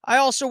 I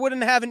also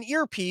wouldn't have an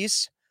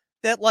earpiece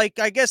that, like,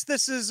 I guess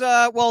this is,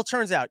 well, it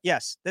turns out,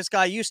 yes, this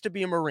guy used to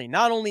be a Marine.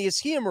 Not only is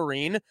he a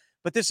Marine,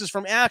 but this is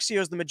from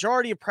Axios. The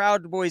majority of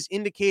Proud Boys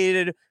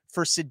indicated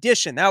for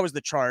sedition, that was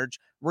the charge,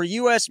 were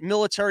U.S.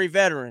 military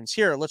veterans.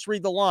 Here, let's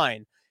read the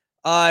line.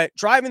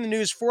 Driving the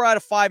news, 4 out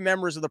of 5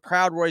 members of the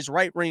Proud Boys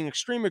right-wing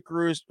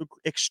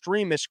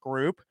extremist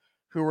group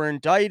who were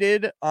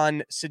indicted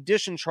on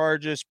sedition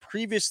charges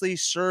previously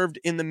served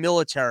in the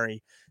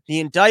military.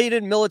 The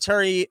indicted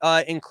military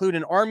include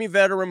an Army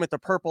veteran with a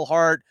Purple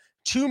Heart,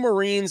 2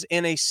 Marines,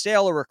 and a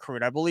sailor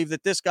recruit. I believe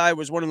that this guy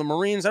was one of the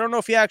Marines. I don't know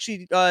if he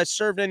actually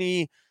served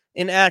any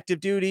in active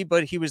duty,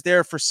 but he was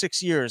there for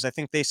 6 years. I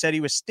think they said he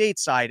was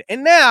stateside.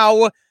 And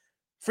now,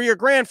 for your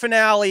grand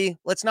finale,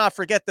 let's not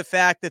forget the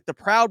fact that the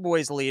Proud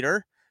Boys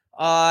leader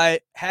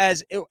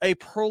has a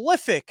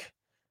prolific,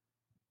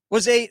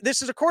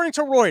 this is according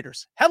to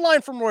Reuters,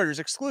 headline from Reuters,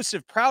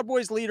 exclusive, Proud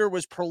Boys leader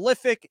was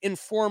prolific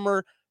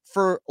informer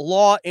for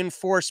law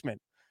enforcement.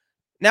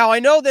 Now, I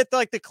know that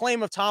like the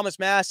claim of Thomas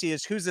Massie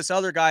is who's this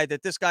other guy,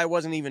 that this guy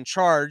wasn't even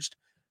charged.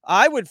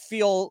 I would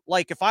feel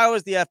like if I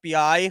was the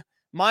FBI,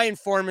 my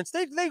informants,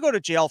 they go to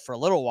jail for a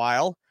little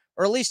while,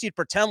 or at least you'd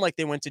pretend like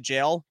they went to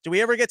jail. Do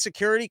we ever get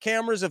security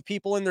cameras of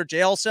people in their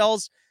jail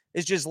cells?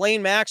 Is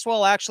Ghislaine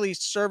Maxwell actually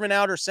serving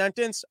out her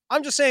sentence?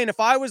 I'm just saying, if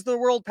I was the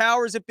world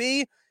powers that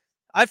be,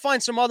 I'd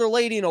find some other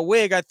lady in a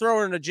wig, I'd throw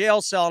her in a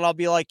jail cell, and I'll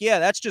be like, yeah,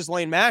 that's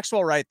Ghislaine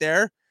Maxwell right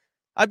there.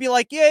 I'd be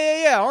like,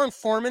 yeah, our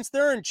informants,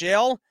 they're in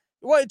jail.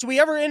 What, do we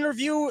ever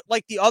interview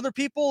like the other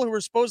people who were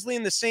supposedly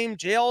in the same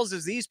jails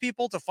as these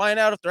people to find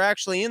out if they're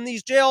actually in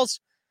these jails?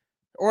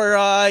 Or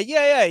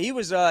he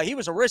was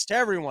a risk to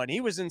everyone.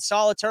 He was in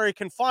solitary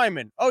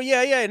confinement. Oh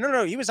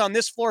no, he was on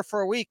this floor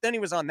for a week, then he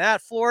was on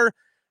that floor.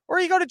 Or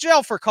you go to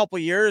jail for a couple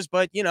years,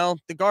 but you know,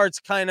 the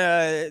guards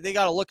they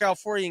got to look out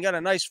for you and got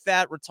a nice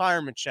fat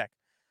retirement check.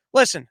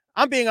 Listen,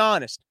 I'm being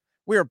honest.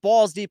 We are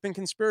balls deep in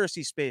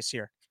conspiracy space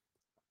here.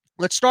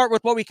 Let's start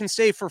with what we can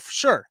say for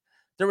sure.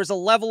 There was a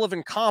level of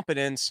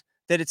incompetence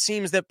that it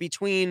seems that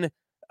between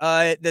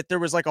that there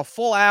was like a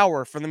full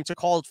hour for them to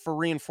call for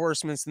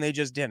reinforcements and they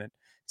just didn't.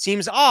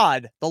 Seems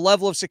odd, the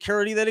level of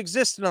security that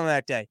existed on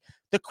that day.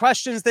 The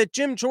questions that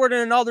Jim Jordan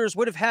and others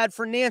would have had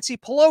for Nancy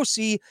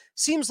Pelosi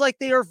seems like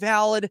they are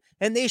valid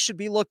and they should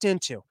be looked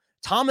into.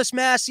 Thomas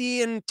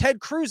Massie and Ted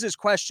Cruz's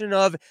question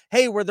of,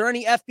 hey, were there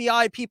any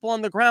FBI people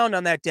on the ground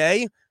on that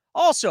day?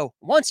 Also,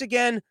 once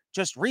again,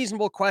 just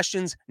reasonable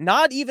questions,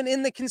 not even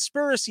in the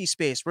conspiracy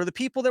space, where the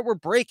people that were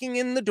breaking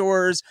in the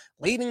doors,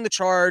 leading the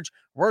charge,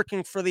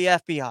 working for the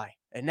FBI.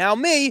 And now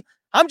me,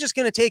 I'm just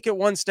going to take it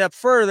one step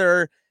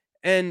further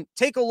and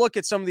take a look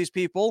at some of these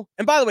people.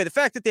 And by the way, the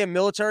fact that they have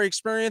military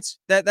experience,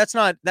 that's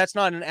not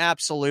an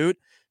absolute,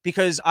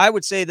 because I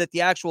would say that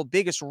the actual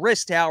biggest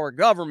risk to our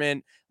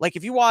government, like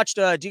if you watched,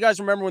 do you guys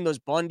remember when those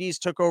Bundys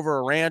took over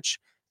a ranch?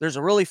 There's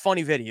a really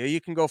funny video.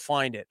 You can go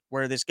find it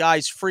where this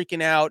guy's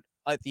freaking out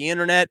at the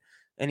internet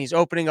and he's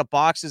opening up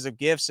boxes of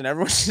gifts and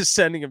everyone's just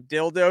sending him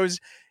dildos.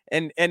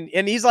 And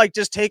he's like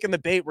just taking the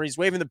bait where he's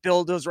waving the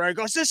dildos around and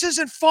goes, this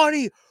isn't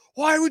funny.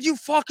 Why would you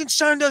fucking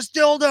send us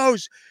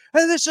dildos?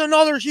 And this is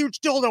another huge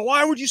dildo.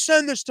 Why would you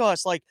send this to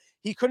us? Like,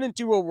 he couldn't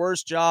do a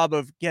worse job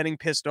of getting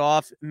pissed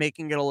off,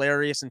 making it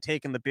hilarious, and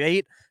taking the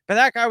bait. But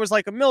that guy was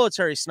like a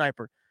military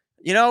sniper.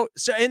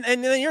 So and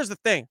then here's the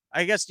thing.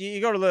 I guess you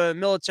go to the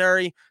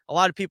military, a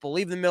lot of people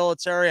leave the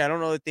military. I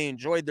don't know that they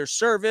enjoyed their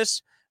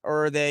service,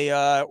 or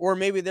or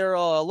maybe they're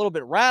a little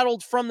bit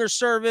rattled from their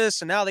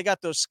service and now they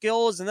got those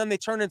skills and then they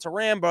turn into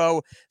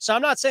Rambo. So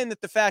I'm not saying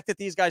that the fact that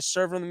these guys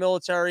serve in the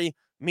military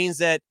means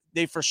that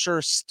they for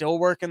sure still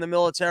work in the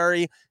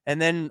military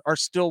and then are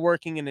still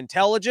working in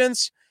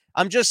intelligence.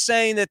 I'm just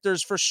saying that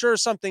there's for sure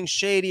something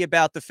shady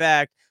about the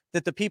fact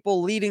that the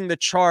people leading the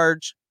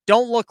charge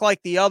don't look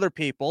like the other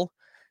people,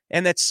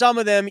 and that some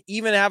of them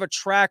even have a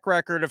track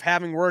record of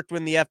having worked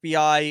with the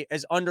FBI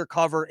as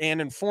undercover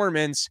and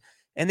informants,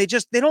 and they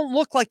don't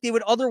look like they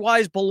would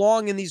otherwise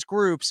belong in these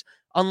groups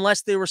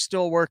unless they were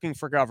still working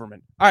for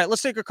government. All right,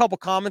 let's take a couple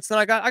comments. Then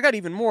I got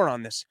even more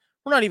on this.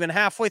 We're not even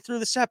halfway through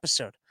this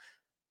episode.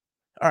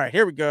 All right,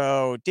 here we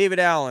go. David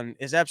Allen,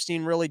 is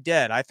Epstein really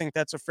dead? I think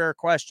that's a fair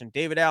question.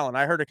 David Allen,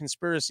 I heard a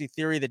conspiracy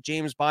theory that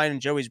James Biden,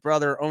 Joey's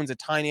brother, owns a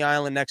tiny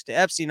island next to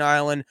Epstein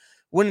Island.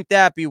 Wouldn't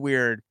that be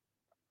weird?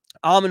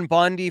 Almond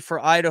Bundy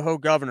for Idaho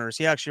governor. Is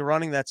he actually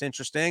running? That's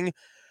interesting.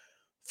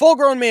 Full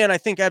grown man, I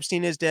think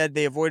Epstein is dead.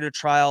 They avoided a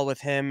trial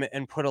with him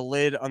and put a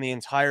lid on the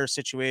entire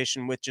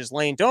situation with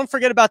Ghislaine. Don't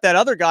forget about that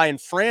other guy in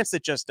France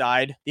that just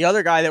died. The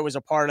other guy that was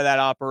a part of that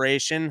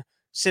operation,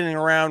 sitting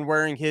around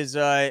wearing his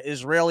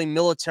Israeli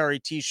military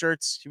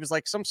t-shirts. He was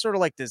like some sort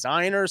of like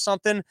designer or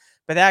something,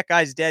 but that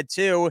guy's dead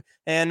too.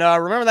 And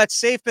remember that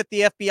safe that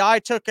the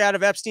FBI took out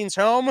of Epstein's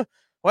home?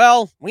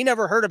 Well, we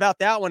never heard about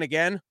that one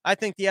again. I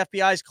think the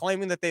FBI is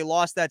claiming that they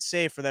lost that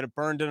safe or that it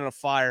burned in a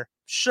fire.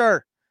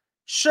 Sure.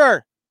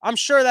 I'm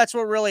sure that's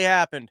what really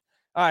happened.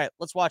 All right,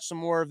 let's watch some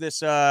more of this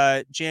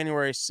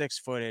January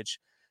 6th footage.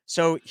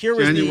 So here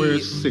was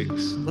January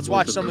 6th. Let's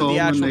watch some of the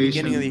actual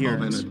beginning of the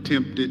hearings. An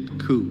attempted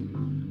coup.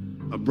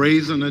 A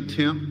brazen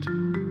attempt,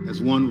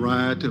 as one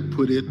writer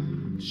put it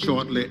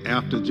shortly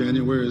after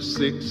January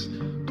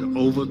 6th, to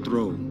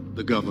overthrow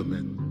the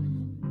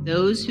government.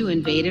 Those who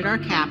invaded our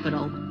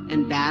capital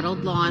and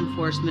battled law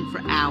enforcement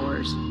for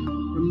hours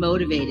were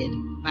motivated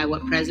by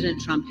what President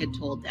Trump had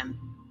told them,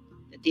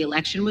 that the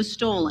election was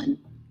stolen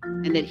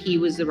and that he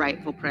was the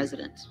rightful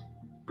president.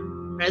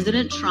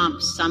 President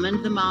Trump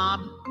summoned the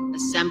mob,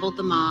 assembled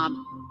the mob,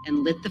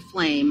 and lit the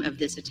flame of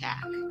this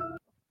attack.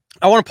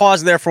 I want to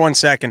pause there for 1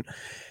 second.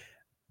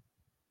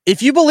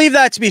 If you believe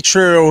that to be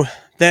true,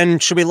 then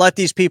should we let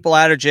these people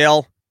out of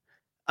jail?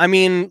 I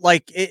mean,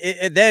 like,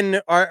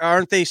 then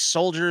aren't they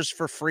soldiers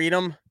for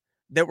freedom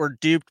that were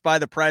duped by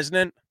the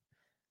president?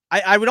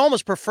 I would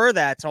almost prefer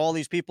that to all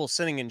these people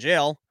sitting in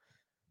jail.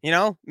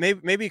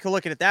 Maybe you could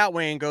look at it that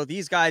way and go,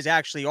 these guys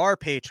actually are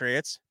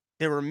patriots.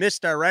 They were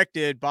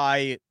misdirected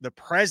by the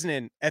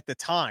president at the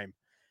time.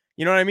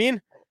 You know what I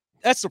mean?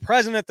 That's the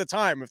president at the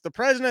time. If the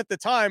president at the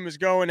time was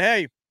going,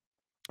 hey,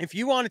 if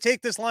you want to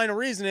take this line of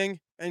reasoning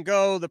and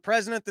go, the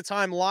president at the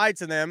time lied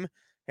to them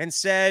and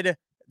said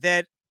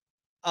that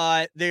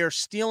they are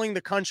stealing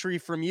the country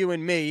from you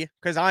and me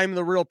because I'm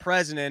the real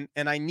president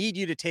and I need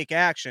you to take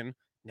action.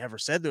 Never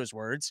said those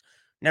words.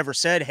 Never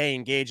said, hey,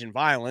 engage in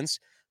violence.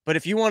 But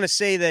if you want to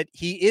say that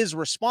he is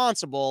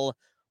responsible,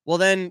 well,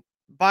 then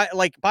by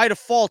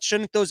default,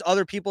 shouldn't those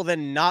other people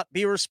then not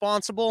be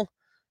responsible?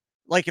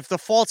 Like, if the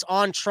fault's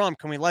on Trump,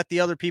 can we let the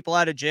other people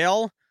out of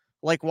jail?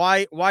 Like,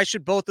 why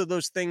should both of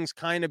those things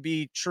kind of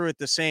be true at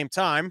the same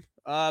time?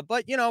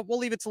 But we'll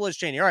leave it to Liz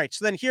Cheney. All right.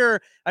 So then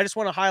here, I just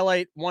want to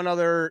highlight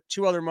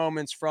two other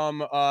moments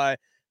from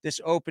this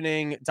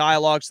opening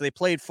dialogue. So they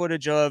played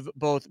footage of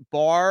both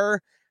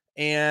Barr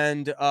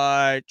and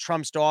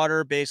Trump's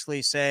daughter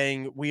basically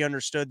saying, we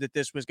understood that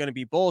this was going to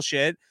be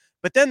bullshit.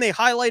 But then they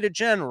highlight a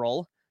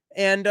general.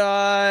 And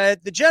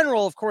the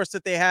general, of course,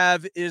 that they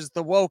have is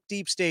the woke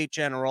deep state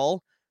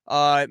general,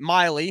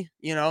 Miley,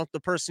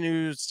 the person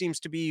who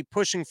seems to be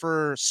pushing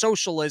for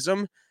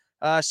socialism.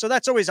 So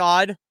that's always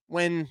odd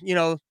when,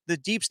 the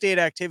deep state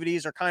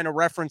activities are kind of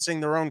referencing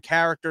their own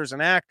characters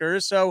and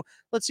actors. So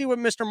let's see what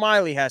Mr.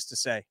 Miley has to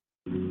say.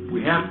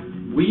 We have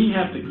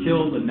to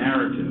kill the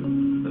narrative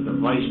that the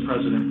vice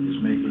president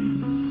is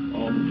making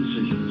all the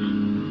decisions.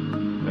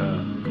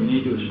 We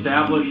need to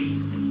establish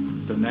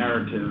the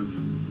narrative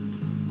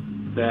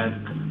that,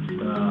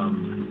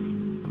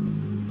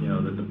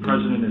 that the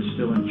president is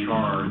still in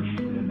charge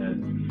and that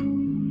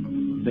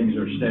things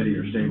are steady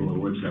or stable or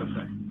what's that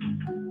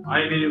thing.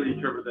 I immediately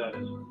interpret that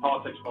as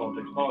politics.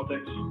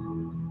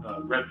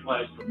 Red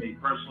flags for me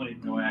personally,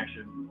 no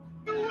action.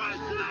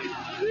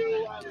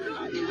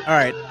 All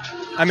right.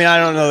 I mean, I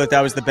don't know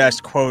that was the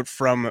best quote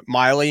from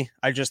Miley.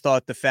 I just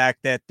thought the fact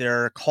that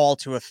their call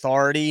to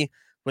authority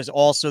was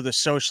also the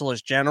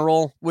socialist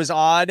general was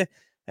odd.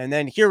 And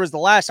then here was the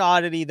last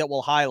oddity that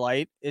we'll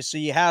highlight is so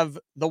you have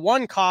the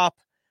one cop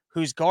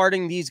who's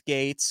guarding these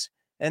gates.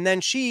 And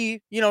then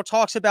she,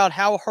 talks about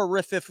how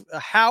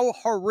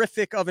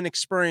horrific of an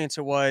experience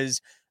it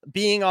was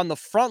being on the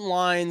front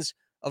lines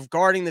of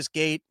guarding this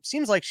gate.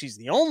 Seems like she's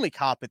the only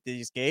cop at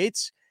these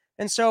gates.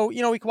 And so,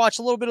 we can watch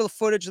a little bit of the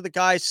footage of the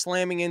guy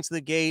slamming into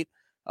the gate.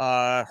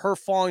 her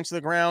falling to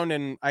the ground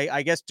and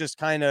I guess just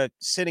kind of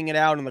sitting it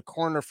out in the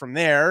corner from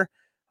there.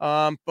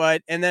 And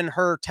then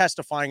her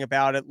testifying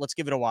about it. Let's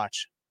give it a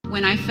watch.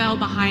 When I fell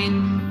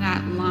behind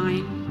that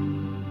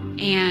line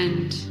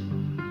and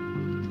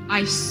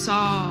I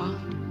saw,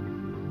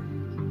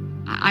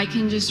 I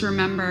can just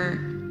remember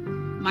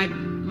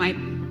my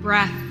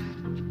breath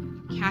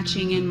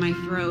catching in my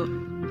throat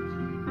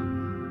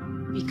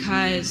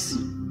because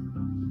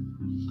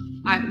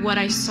what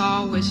I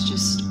saw was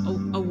just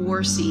a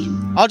war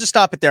scene. I'll just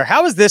stop it there.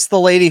 How is this the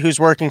lady who's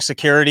working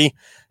security?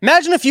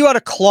 Imagine if you had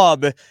a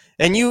club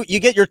and you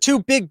get your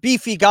two big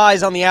beefy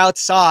guys on the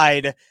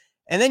outside,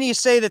 and then you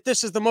say that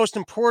this is the most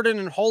important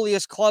and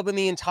holiest club in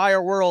the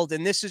entire world,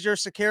 and this is your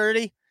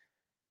security?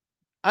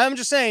 I'm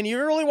just saying, you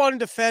really want to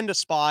defend a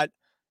spot,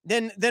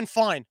 then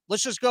fine.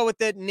 Let's just go with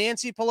that.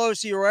 Nancy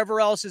Pelosi or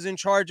whoever else is in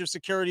charge of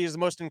security is the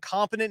most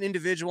incompetent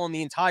individual on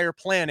the entire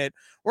planet.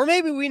 Or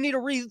maybe we need to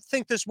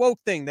rethink this woke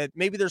thing, that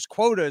maybe there's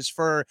quotas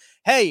for,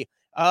 hey,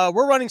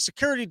 we're running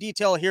security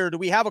detail here. Do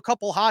we have a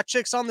couple hot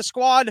chicks on the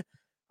squad?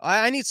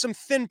 I need some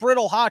thin,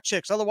 brittle hot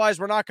chicks. Otherwise,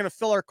 we're not going to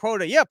fill our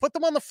quota. Yeah, put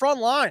them on the front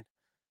line.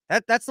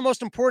 That's the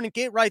most important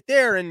gate right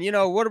there. And,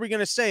 what are we going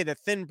to say? That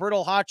thin,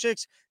 brittle hot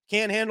chicks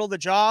can't handle the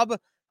job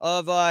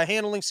of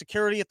handling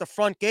security at the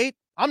front gate?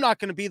 I'm not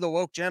going to be the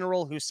woke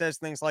general who says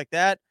things like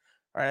that.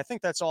 All right, I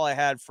think that's all I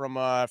had from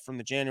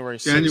the January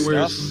 6th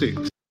January stuff.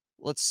 6th.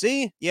 Let's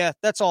see. Yeah,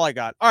 that's all I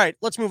got. All right,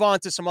 let's move on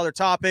to some other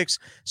topics.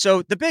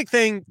 So the big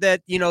thing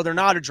that, they're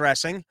not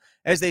addressing,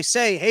 as they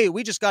say, hey,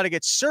 we just got to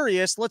get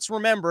serious. Let's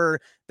remember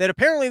that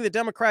apparently the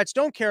Democrats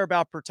don't care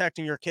about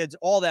protecting your kids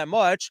all that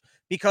much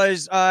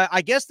because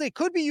I guess they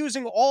could be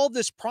using all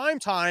this prime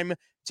time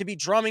to be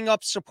drumming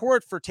up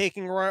support for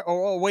taking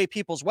away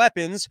people's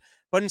weapons.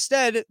 But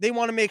instead, they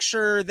want to make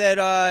sure that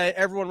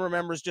everyone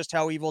remembers just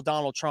how evil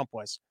Donald Trump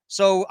was.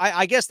 So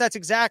I guess that's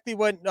exactly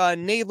what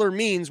Nadler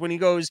means when he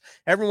goes,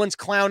 everyone's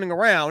clowning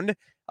around.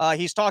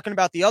 He's talking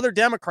about the other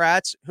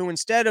Democrats who,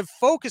 instead of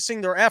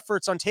focusing their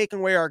efforts on taking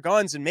away our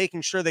guns and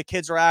making sure that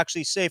kids are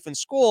actually safe in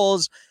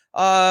schools,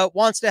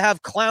 wants to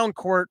have clown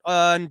court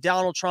on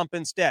Donald Trump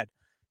instead.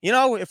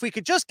 If we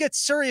could just get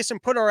serious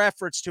and put our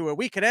efforts to it,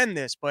 we could end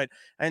this.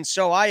 And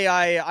so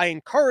I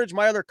encourage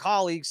my other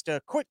colleagues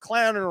to quit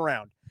clowning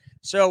around.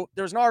 So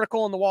there's an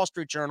article in the Wall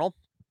Street Journal.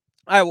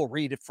 I will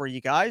read it for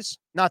you guys.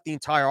 Not the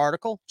entire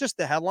article, just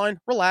the headline.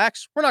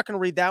 Relax. We're not going to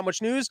read that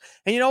much news.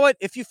 And you know what?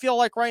 If you feel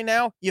like right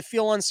now, you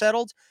feel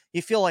unsettled,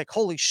 you feel like,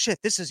 holy shit,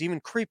 this is even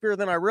creepier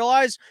than I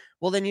realized.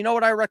 Well, then you know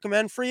what I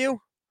recommend for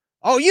you?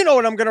 Oh, you know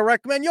what I'm going to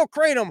recommend? Yo,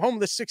 Kratom, home of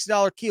the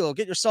 $6 kilo.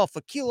 Get yourself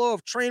a kilo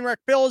of Trainwreck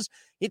pills.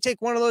 You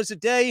take one of those a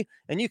day,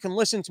 and you can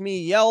listen to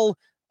me yell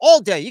all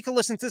day. You can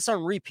listen to this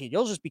on repeat.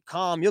 You'll just be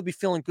calm. You'll be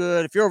feeling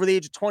good. If you're over the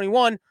age of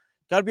 21,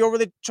 got to be over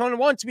the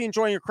 21 to be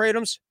enjoying your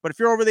Kratoms. But if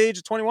you're over the age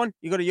of 21,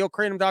 you go to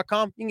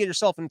YoKratom.com. You can get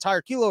yourself an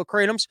entire kilo of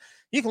Kratoms.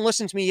 You can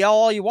listen to me yell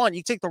all you want.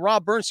 You take the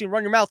Rob Bernstein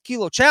Run Your Mouth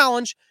Kilo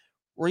Challenge,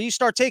 where you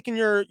start taking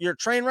your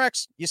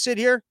Trainwrecks. You sit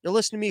here, you're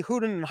listening to me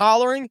hooting and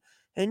hollering,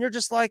 and you're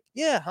just like,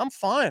 yeah, I'm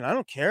fine. I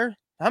don't care.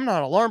 I'm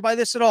not alarmed by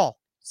this at all.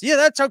 So yeah,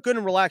 that's how good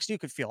and relaxed you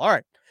could feel. All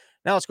right,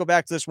 now let's go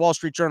back to this Wall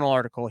Street Journal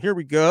article. Here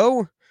we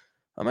go.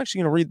 I'm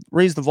actually going to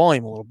raise the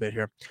volume a little bit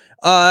here.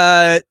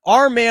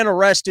 Our man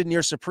arrested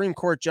near Supreme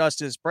Court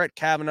Justice Brett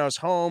Kavanaugh's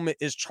home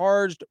is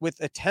charged with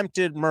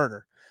attempted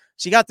murder.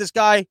 So you got this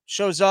guy,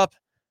 shows up,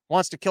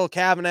 wants to kill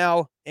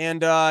Kavanaugh.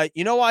 And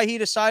you know why he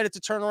decided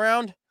to turn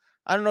around?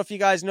 I don't know if you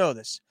guys know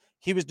this.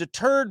 He was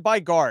deterred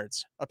by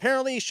guards.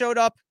 Apparently he showed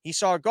up, he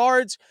saw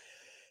guards.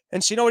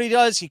 And so you know what he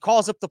does? He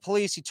calls up the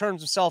police. He turns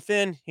himself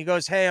in. He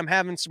goes, hey, I'm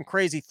having some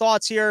crazy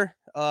thoughts here.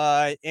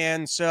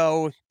 And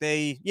so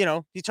he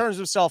turns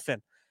himself in.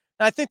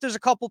 And I think there's a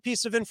couple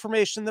pieces of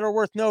information that are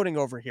worth noting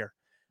over here.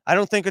 I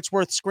don't think it's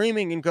worth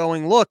screaming and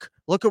going, look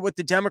at what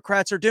the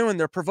Democrats are doing.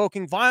 They're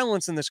provoking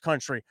violence in this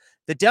country.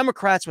 The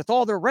Democrats, with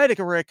all their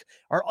rhetoric,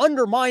 are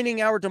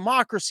undermining our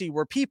democracy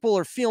where people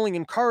are feeling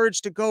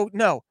encouraged to go.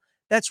 No,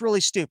 that's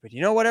really stupid.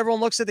 You know what everyone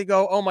looks at? They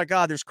go, oh my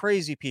God, there's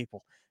crazy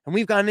people. And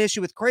we've got an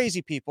issue with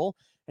crazy people,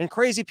 and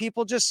crazy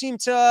people just seem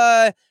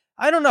to,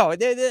 I don't know.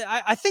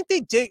 I think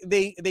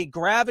they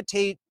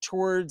gravitate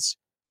towards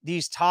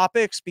these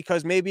topics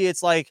because maybe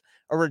it's like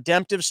a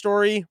redemptive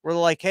story where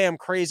they're like, hey, I'm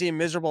crazy and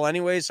miserable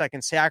anyways, so I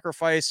can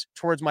sacrifice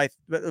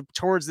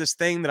towards this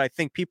thing that I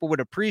think people would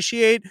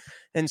appreciate.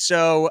 And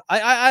so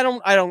I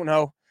don't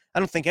know. I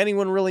don't think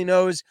anyone really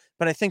knows,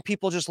 but I think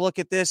people just look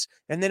at this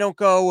and they don't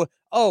go,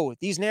 oh,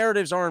 these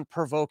narratives aren't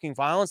provoking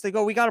violence. They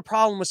go, we got a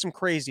problem with some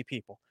crazy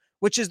people,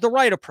 which is the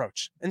right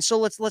approach. And so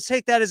let's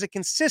take that as a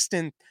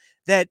consistent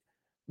that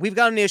we've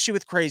got an issue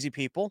with crazy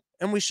people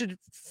and we should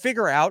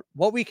figure out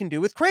what we can do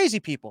with crazy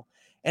people.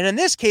 And in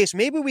this case,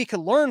 maybe we could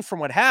learn from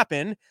what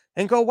happened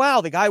and go, wow,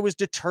 the guy was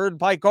deterred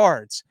by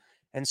guards.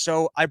 And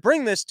so I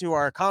bring this to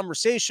our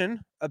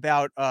conversation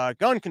about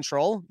gun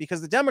control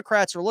because the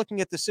Democrats are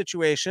looking at the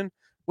situation,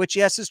 which,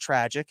 yes, is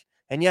tragic.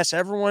 And yes,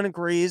 everyone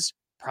agrees.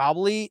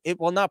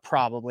 Not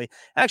probably.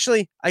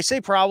 Actually, I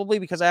say probably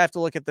because I have to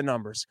look at the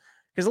numbers.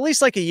 Because at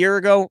least like a year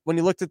ago, when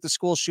you looked at the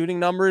school shooting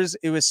numbers,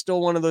 it was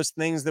still one of those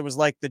things that was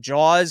like the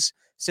Jaws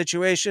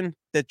situation,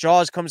 that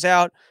Jaws comes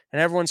out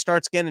and everyone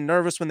starts getting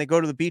nervous when they go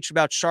to the beach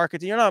about shark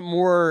attacks. You're not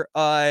more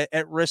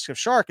at risk of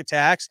shark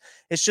attacks.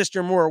 It's just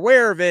you're more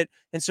aware of it.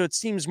 And so it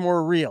seems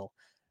more real.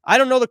 I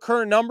don't know the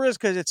current numbers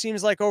because it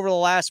seems like over the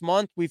last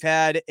month, we've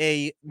had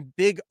a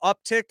big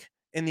uptick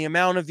in the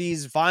amount of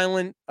these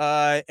violent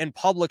and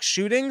public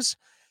shootings.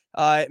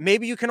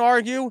 Maybe you can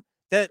argue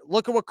that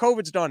look at what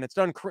COVID's done.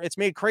 It's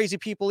made crazy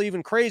people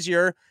even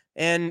crazier.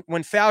 And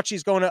when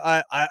Fauci's going to,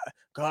 I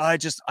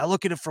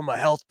look at it from a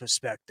health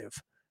perspective.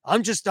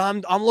 I'm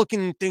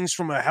looking at things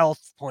from a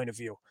health point of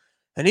view.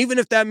 And even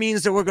if that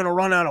means that we're going to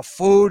run out of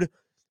food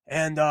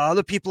and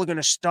other people are going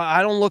to start,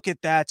 I don't look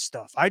at that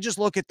stuff. I just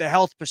look at the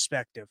health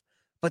perspective.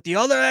 But the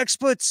other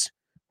experts,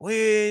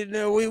 we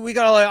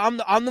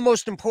got. I'm the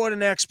most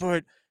important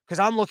expert because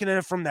I'm looking at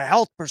it from the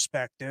health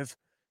perspective.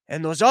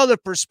 And those other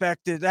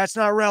perspectives, that's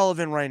not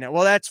relevant right now.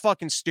 Well, that's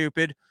fucking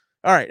stupid.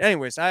 All right.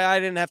 Anyways, I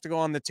didn't have to go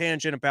on the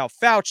tangent about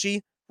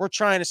Fauci. We're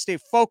trying to stay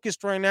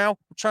focused right now.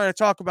 We're trying to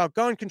talk about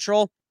gun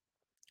control.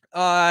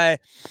 So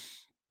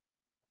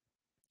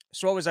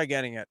what was I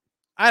getting at?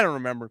 I don't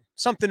remember.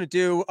 Something to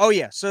do. Oh,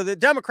 yeah. So the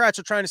Democrats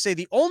are trying to say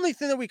the only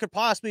thing that we could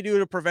possibly do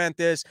to prevent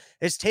this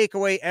is take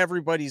away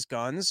everybody's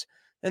guns.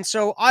 And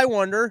so I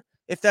wonder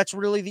if that's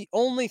really the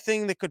only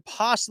thing that could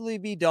possibly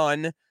be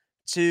done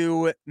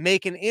to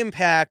make an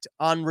impact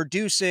on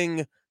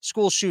reducing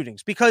school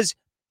shootings. Because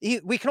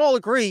we can all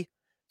agree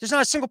there's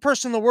not a single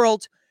person in the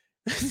world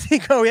they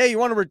go, yeah, you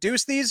want to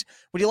reduce these?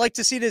 Would you like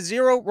to see it at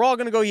zero? We're all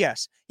going to go,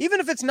 yes. Even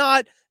if it's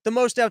not the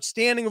most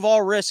outstanding of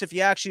all risks, if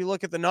you actually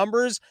look at the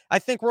numbers, I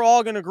think we're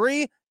all going to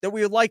agree that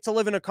we would like to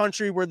live in a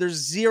country where there's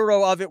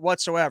zero of it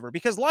whatsoever.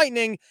 Because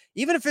lightning,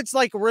 even if it's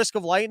like a risk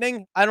of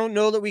lightning, I don't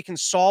know that we can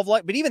solve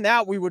but even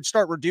that we would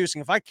start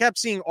reducing. If I kept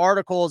seeing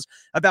articles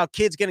about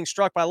kids getting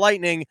struck by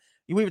lightning,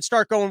 we would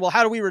start going, well,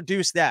 how do we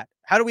reduce that?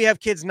 How do we have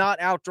kids not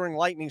out during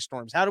lightning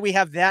storms? How do we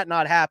have that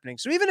not happening?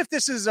 So even if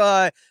this is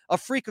a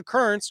freak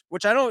occurrence,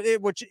 which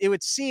it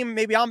would seem,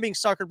 maybe I'm being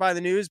suckered by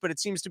the news, but it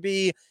seems to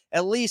be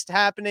at least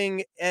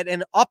happening at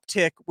an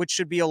uptick, which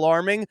should be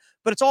alarming.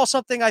 But it's all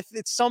something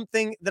it's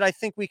something that I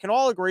think we can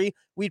all agree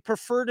we'd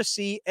prefer to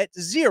see at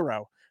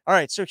zero. All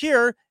right, so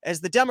here,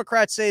 as the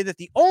Democrats say that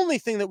the only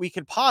thing that we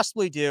could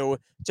possibly do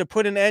to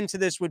put an end to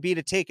this would be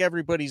to take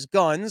everybody's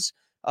guns.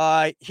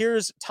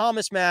 Here's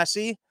Thomas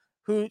Massie,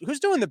 who's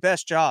doing the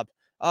best job.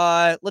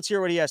 Let's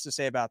hear what he has to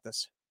say about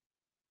this.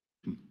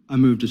 I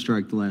move to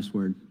strike the last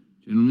word.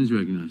 Gentleman is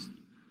recognized.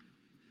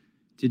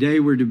 Today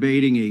we're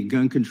debating a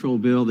gun control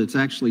bill that's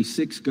actually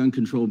 6 gun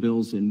control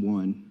bills in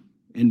one.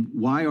 And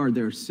why are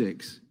there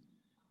 6?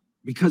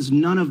 Because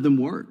none of them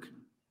work.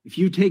 If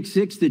you take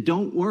 6 that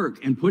don't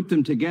work and put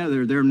them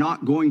together, they're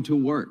not going to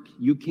work.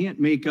 You can't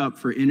make up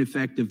for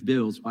ineffective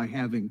bills by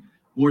having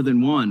more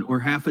than one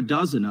or half a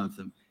dozen of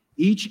them.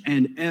 Each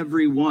and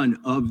every one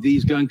of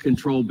these gun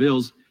control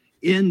bills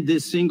in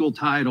this single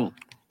title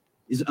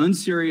is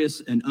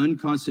unserious and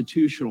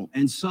unconstitutional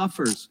and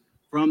suffers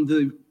from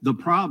the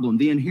problem,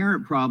 the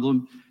inherent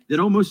problem that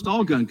almost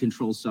all gun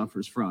control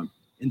suffers from.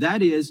 And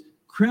that is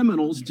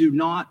criminals do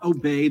not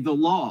obey the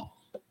law.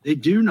 They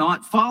do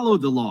not follow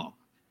the law.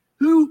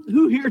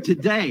 Who here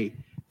today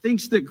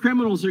thinks that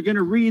criminals are going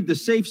to read the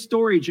Safe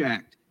Storage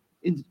Act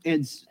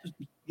and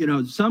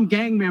some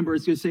gang member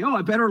is going to say, oh,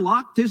 I better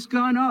lock this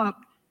gun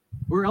up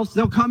or else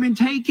they'll come and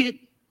take it?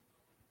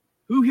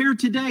 Who here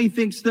today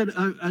thinks that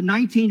a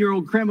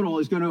 19-year-old criminal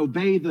is going to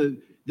obey the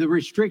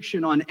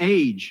restriction on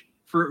age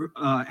for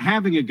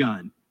having a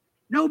gun?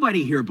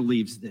 Nobody here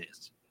believes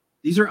this.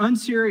 These are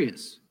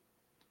unserious.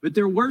 But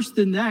they're worse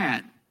than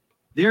that.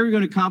 They're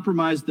going to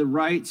compromise the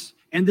rights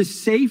and the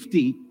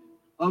safety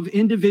of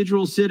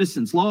individual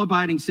citizens,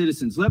 law-abiding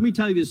citizens. Let me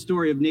tell you the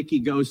story of Nikki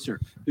Gosar,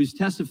 who's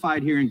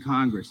testified here in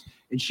Congress.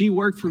 And she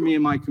worked for me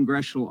in my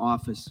congressional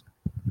office.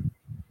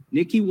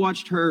 Nikki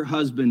watched her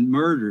husband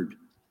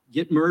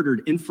get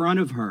murdered in front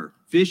of her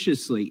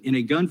viciously in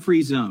a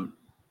gun-free zone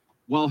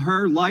while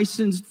her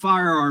licensed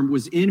firearm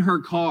was in her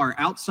car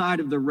outside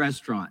of the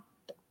restaurant.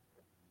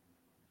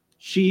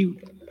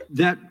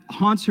 That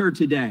haunts her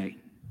today.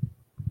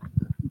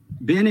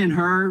 Ben and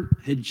her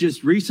had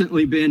just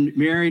recently been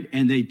married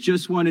and they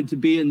just wanted to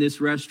be in this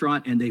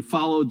restaurant and they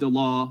followed the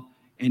law,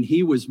 and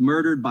he was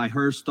murdered by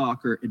her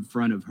stalker in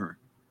front of her.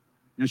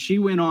 Now, she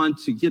went on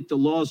to get the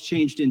laws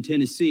changed in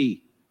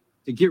Tennessee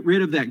to get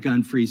rid of that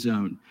gun-free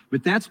zone.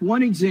 But that's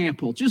one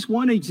example, just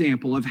one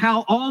example of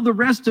how all the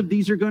rest of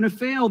these are going to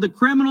fail. The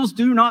criminals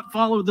do not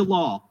follow the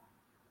law.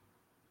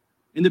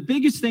 And the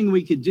biggest thing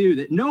we could do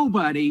that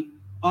nobody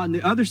on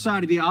the other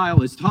side of the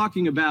aisle is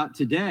talking about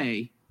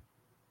today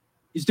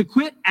is to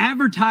quit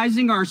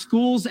advertising our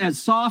schools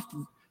as soft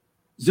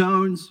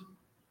zones,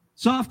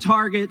 soft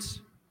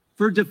targets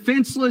for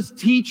defenseless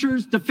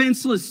teachers,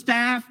 defenseless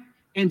staff,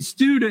 and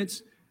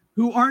students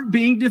who aren't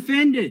being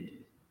defended.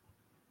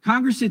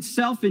 Congress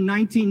itself in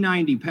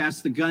 1990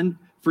 passed the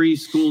Gun-Free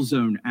School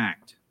Zone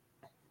Act.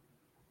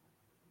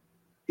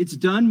 It's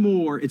done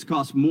more, it's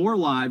cost more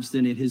lives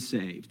than it has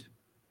saved.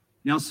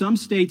 Now, some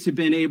states have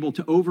been able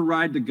to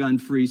override the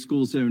Gun-Free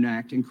School Zone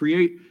Act and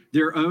create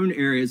their own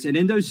areas. And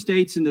in those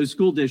states and those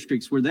school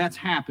districts where that's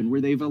happened,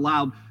 where they've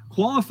allowed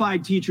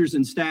qualified teachers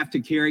and staff to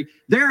carry,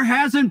 there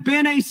hasn't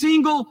been a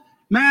single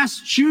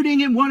mass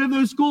shooting in one of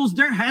those schools.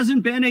 There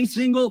hasn't been a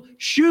single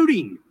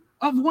shooting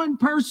of one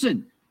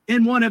person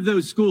in one of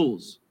those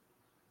schools.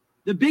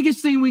 The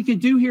biggest thing we could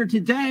do here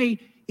today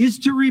is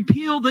to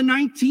repeal the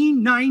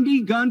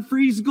 1990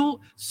 Gun-Free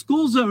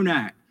School Zone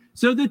Act,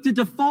 so that the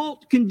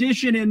default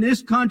condition in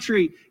this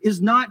country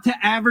is not to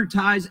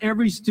advertise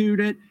every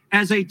student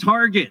as a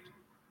target.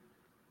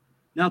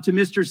 Now, to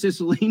Mr.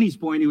 Cicilline's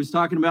point, he was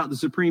talking about the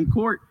Supreme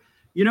Court.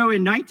 You know,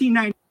 in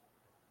 1990.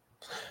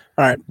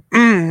 All right.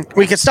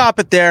 We can stop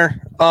it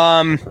there.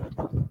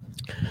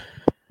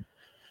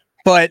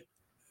 But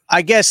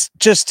I guess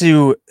just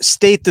to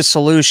state the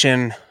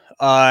solution,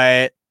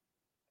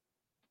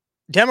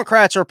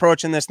 Democrats are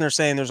approaching this and they're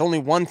saying there's only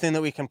one thing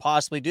that we can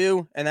possibly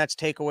do, and that's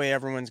take away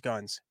everyone's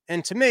guns.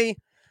 And to me,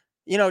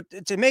 you know,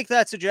 to make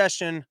that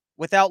suggestion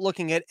without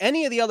looking at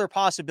any of the other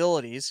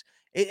possibilities,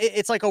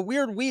 it's like a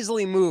weird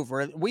Weasley move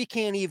where we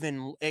can't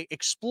even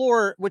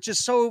explore, which is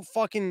so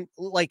fucking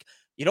like,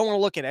 you don't want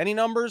to look at any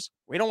numbers.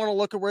 We don't want to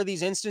look at where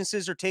these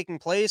instances are taking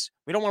place.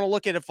 We don't want to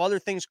look at if other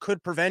things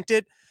could prevent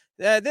it.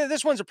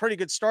 This one's a pretty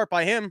good start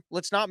by him.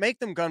 Let's not make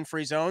them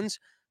gun-free zones.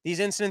 These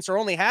incidents are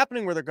only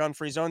happening where they're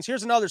gun-free zones.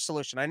 Here's another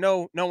solution. I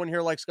know no one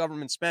here likes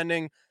government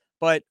spending,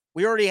 but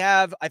we already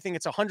have, I think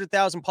it's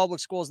 100,000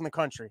 public schools in the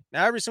country.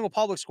 Now, every single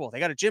public school, they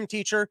got a gym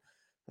teacher,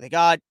 they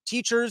got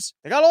teachers,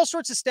 they got all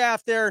sorts of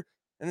staff there.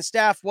 And the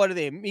staff, what are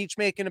they each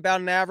making about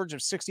an average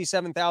of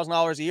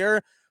 $67,000 a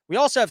year? We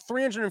also have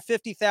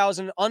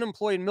 350,000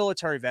 unemployed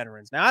military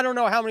veterans. Now, I don't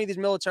know how many of these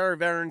military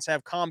veterans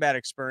have combat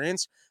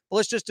experience, but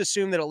let's just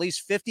assume that at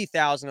least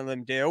 50,000 of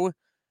them do.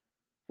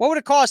 What would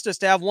it cost us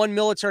to have one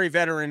military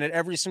veteran at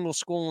every single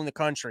school in the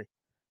country?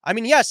 I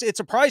mean, yes, it's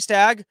a price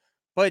tag,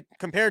 but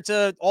compared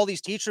to all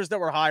these teachers that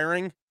we're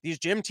hiring, these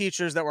gym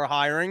teachers that we're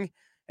hiring,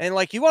 and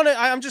like you want to,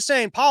 I'm just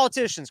saying,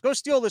 politicians, go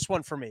steal this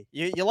one for me.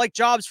 You like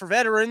jobs for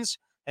veterans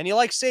and you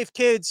like safe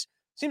kids.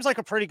 Seems like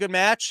a pretty good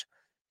match.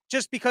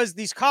 Just because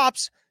these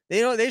cops,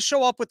 they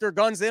show up with their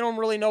guns, they don't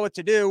really know what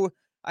to do.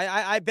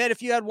 I bet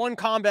if you had one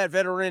combat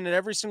veteran at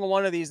every single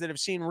one of these that have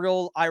seen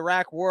real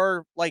Iraq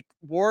war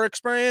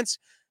experience,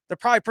 they're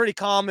probably pretty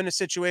calm in a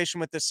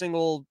situation with the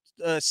single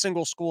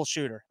school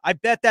shooter. I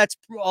bet that's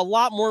a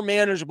lot more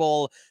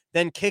manageable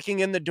than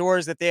kicking in the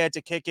doors that they had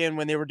to kick in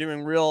when they were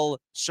doing real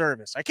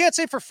service. I can't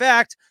say for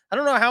fact. I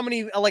don't know how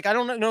many, I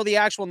don't know the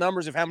actual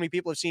numbers of how many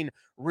people have seen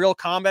real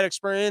combat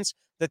experience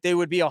that they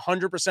would be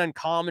 100%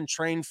 calm and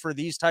trained for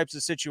these types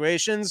of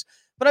situations.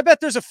 But I bet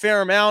there's a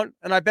fair amount,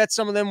 and I bet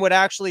some of them would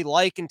actually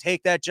like and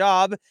take that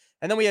job.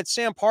 And then we had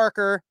Sam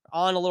Parker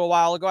on a little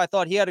while ago. I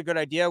thought he had a good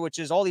idea, which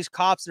is all these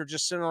cops that are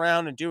just sitting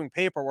around and doing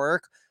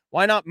paperwork.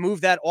 Why not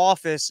move that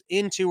office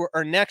into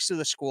or next to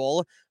the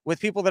school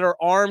with people that are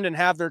armed and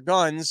have their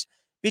guns?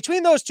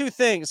 Between those two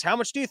things, how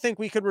much do you think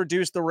we could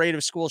reduce the rate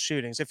of school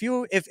shootings?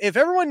 If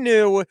everyone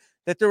knew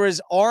that there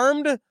was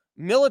armed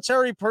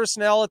military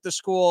personnel at the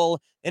school,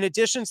 in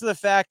addition to the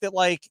fact that,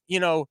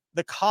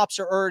 the cops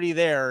are already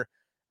there,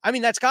 I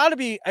mean, that's got to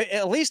be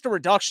at least a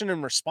reduction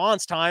in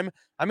response time.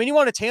 I mean, you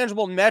want a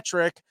tangible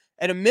metric.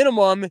 At a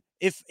minimum,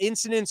 if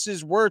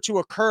incidences were to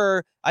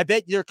occur, I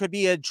bet there could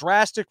be a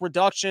drastic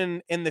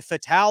reduction in the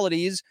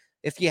fatalities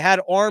if you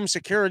had armed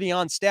security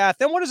on staff.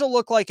 Then what does it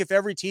look like if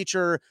every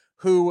teacher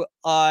who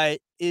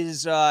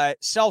is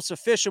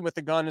self-sufficient with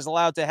the gun is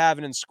allowed to have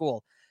it in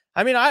school?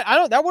 I mean, I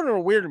don't, that wouldn't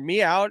have weirded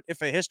me out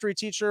if a history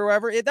teacher or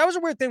whoever. That was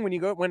a weird thing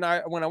when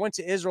I went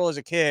to Israel as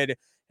a kid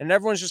and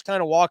everyone's just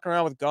kind of walking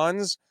around with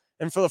guns.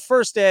 And for the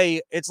first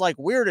day, it's like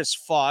weird as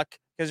fuck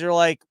because you're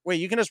like,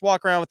 wait, you can just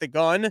walk around with the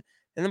gun.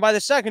 And then by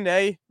the second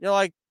day, you're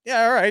like,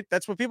 yeah, all right,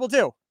 that's what people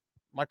do.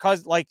 My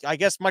cousin, I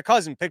guess my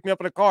cousin picked me up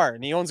in a car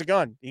and he owns a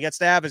gun. He gets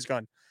to have his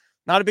gun.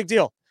 Not a big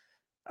deal.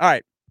 All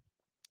right.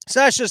 So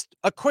that's just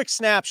a quick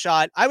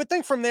snapshot. I would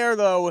think from there,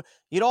 though,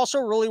 you'd also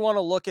really want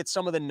to look at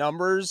some of the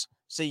numbers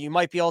so you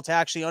might be able to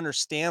actually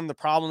understand the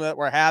problem that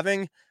we're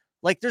having.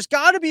 Like, there's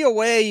got to be a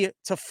way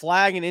to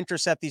flag and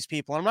intercept these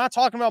people. I'm not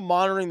talking about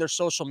monitoring their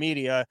social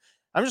media.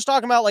 I'm just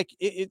talking about,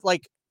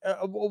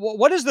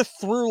 what is the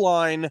through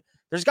line?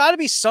 There's got to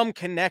be some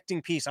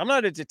connecting piece. I'm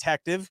not a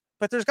detective,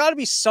 but there's got to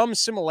be some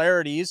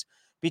similarities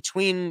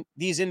between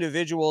these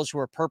individuals who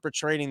are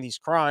perpetrating these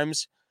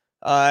crimes.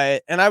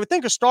 And I would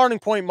think a starting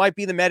point might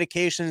be the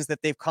medications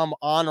that they've come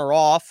on or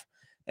off,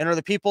 and are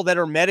the people that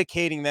are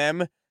medicating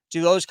them.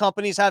 Do those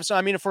companies have some?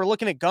 I mean, if we're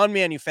looking at gun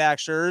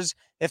manufacturers,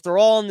 if they're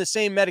all on the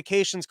same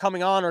medications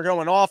coming on or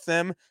going off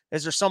them,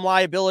 is there some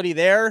liability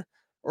there?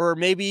 Or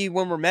maybe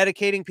when we're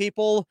medicating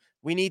people,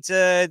 we need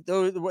to,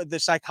 the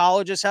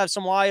psychologists have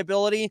some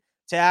liability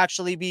to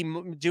actually be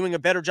doing a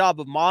better job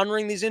of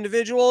monitoring these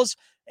individuals.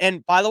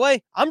 And by the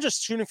way, I'm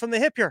just shooting from the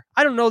hip here.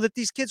 I don't know that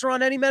these kids are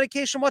on any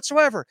medication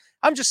whatsoever.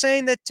 I'm just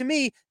saying that, to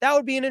me, that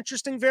would be an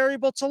interesting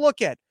variable to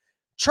look at.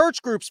 Church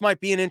groups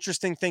might be an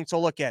interesting thing to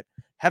look at.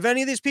 Have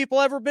any of these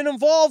people ever been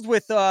involved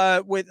with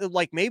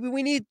like, maybe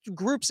we need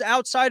groups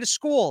outside of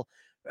school?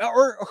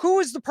 Or who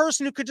is the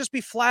person who could just be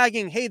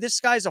flagging, hey, this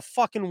guy's a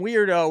fucking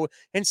weirdo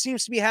and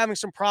seems to be having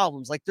some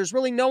problems? Like, there's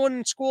really no one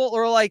in school,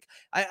 or like,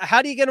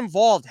 how do you get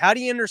involved? How do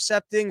you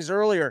intercept things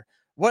earlier?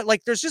 What,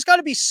 like, there's just got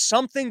to be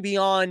something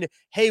beyond,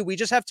 hey, we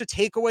just have to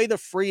take away the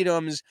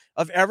freedoms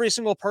of every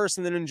single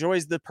person that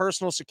enjoys the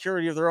personal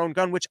security of their own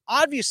gun, which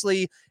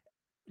obviously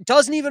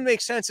doesn't even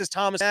make sense, as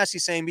Thomas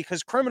Massey's saying,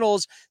 because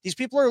criminals, these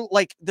people are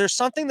like, there's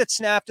something that's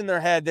snapped in their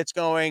head that's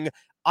going,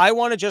 I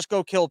want to just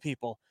go kill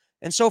people.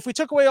 And so if we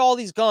took away all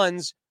these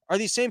guns, are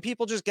these same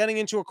people just getting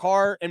into a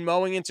car and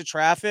mowing into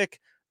traffic?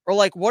 Or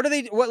like, what are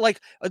they, what, like,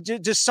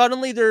 just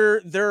suddenly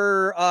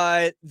their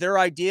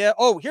idea,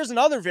 oh, here's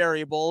another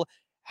variable.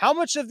 How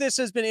much of this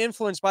has been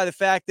influenced by the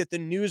fact that the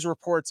news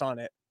reports on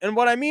it? And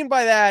what I mean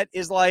by that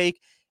is, like,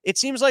 it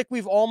seems like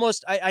we've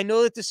almost, I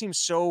know that this seems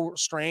so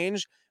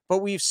strange, but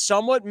we've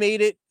somewhat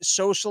made it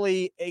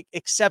socially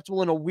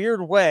acceptable in a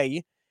weird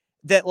way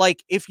that,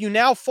 like, if you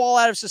now fall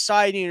out of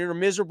society and you're a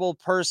miserable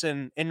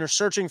person and you're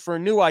searching for a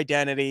new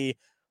identity,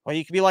 well,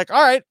 you can be like,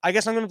 all right, I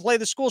guess I'm going to play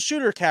the school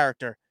shooter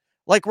character.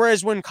 Like,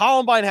 whereas when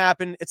Columbine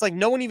happened, it's like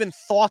no one even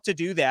thought to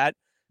do that.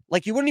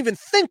 Like, you wouldn't even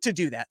think to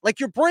do that. Like,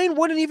 your brain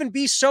wouldn't even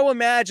be so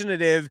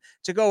imaginative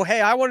to go,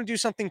 hey, I want to do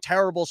something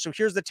terrible, so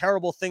here's the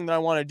terrible thing that I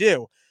want to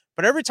do.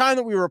 But every time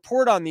that we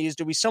report on these,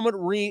 do we somewhat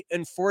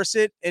reinforce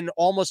it and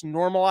almost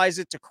normalize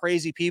it to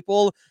crazy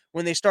people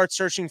when they start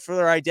searching for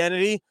their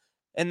identity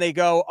and they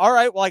go, all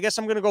right, well, I guess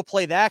I'm going to go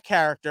play that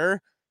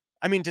character.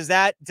 I mean, does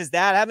that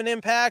have an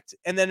impact?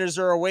 And then is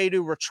there a way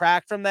to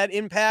retract from that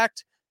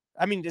impact?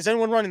 I mean, is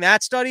anyone running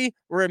that study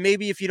where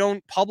maybe if you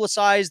don't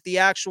publicize the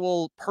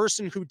actual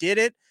person who did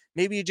it,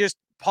 maybe you just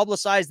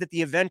publicize that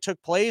the event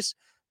took place,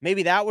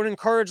 maybe that would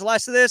encourage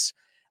less of this?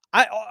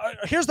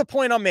 Here's the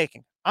point I'm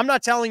making. I'm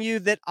not telling you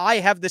that I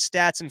have the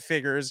stats and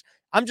figures.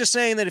 I'm just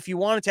saying that if you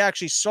wanted to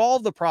actually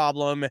solve the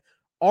problem,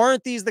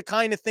 aren't these the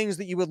kind of things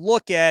that you would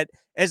look at,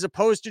 as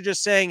opposed to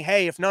just saying,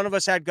 hey, if none of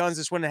us had guns,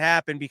 this wouldn't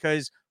happen?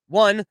 Because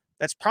one,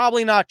 that's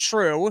probably not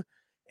true.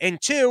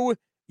 And two,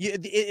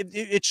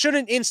 it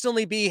shouldn't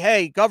instantly be,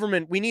 hey,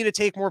 government, we need to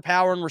take more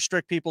power and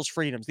restrict people's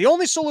freedoms. The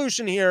only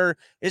solution here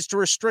is to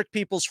restrict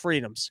people's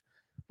freedoms.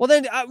 Well,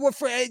 then, at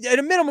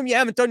a minimum, you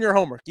haven't done your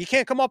homework. You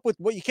can't come up with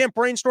what you can't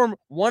brainstorm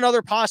one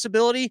other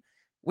possibility.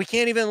 We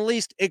can't even at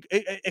least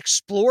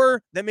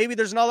explore that maybe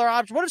there's another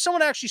option. What if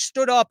someone actually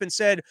stood up and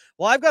said,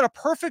 well, I've got a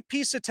perfect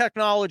piece of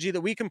technology that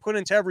we can put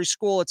into every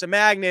school. It's a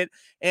magnet,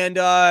 and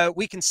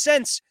we can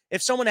sense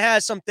if someone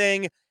has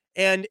something,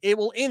 and it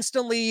will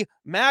instantly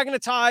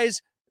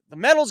magnetize. The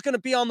metal's going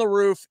to be on the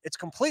roof. It's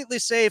completely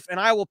safe, and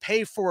I will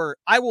pay for it.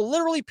 I will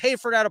literally pay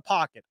for it out of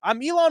pocket.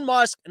 I'm Elon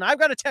Musk, and I've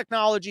got a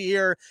technology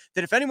here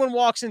that if anyone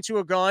walks into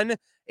a gun,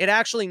 it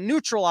actually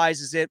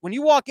neutralizes it. When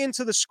you walk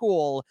into the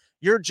school,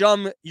 your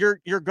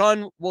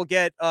gun will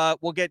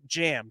get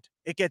jammed.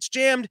 It gets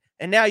jammed,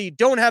 and now you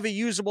don't have a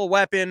usable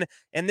weapon,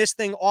 and this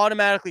thing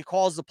automatically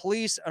calls the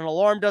police. An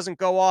alarm doesn't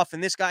go off,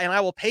 and I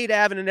will pay to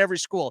have it in every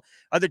school.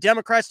 Are the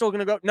Democrats still going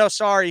to go, no,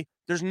 sorry,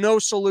 there's no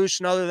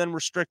solution other than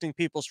restricting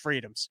people's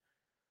freedoms?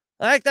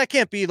 That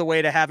can't be the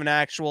way to have an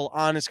actual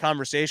honest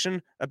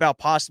conversation about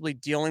possibly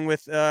dealing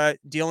with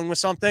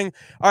something.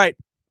 All right,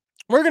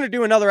 we're going to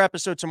do another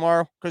episode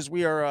tomorrow because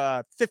we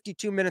are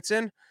 52 minutes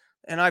in,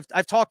 and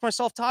I've talked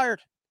myself tired.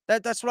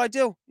 That's what I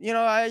do. You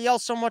know, I yell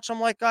so much, I'm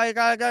like, I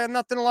got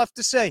nothing left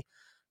to say.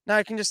 Now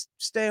I can just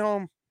stay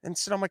home and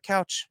sit on my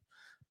couch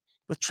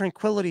with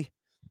tranquility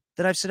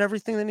that I've said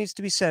everything that needs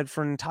to be said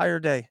for an entire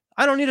day.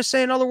 I don't need to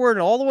say another word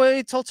all the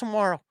way till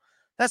tomorrow.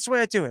 That's the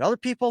way I do it. Other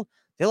people,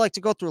 they like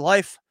to go through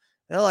life.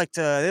 They like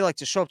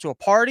to show up to a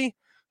party,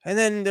 and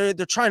then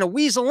they're trying to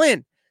weasel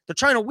in. They're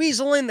trying to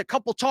weasel in the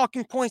couple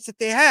talking points that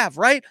they have,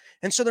 right?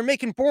 And so they're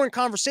making boring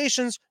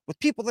conversations with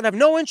people that have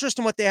no interest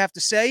in what they have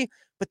to say,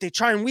 but they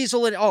try and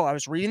weasel it. Oh, I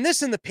was reading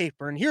this in the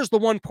paper, and here's the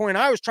one point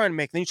I was trying to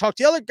make. Then you talk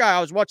to the other guy.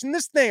 I was watching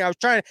this thing.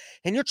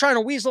 And you're trying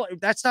to weasel.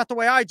 That's not the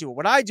way I do it.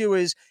 What I do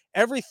is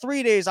every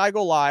 3 days I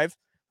go live.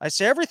 I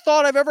say every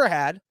thought I've ever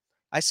had.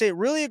 I say it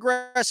really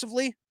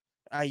aggressively.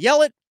 I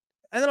yell it,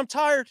 and then I'm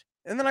tired.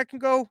 And then I can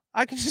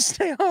just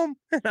stay home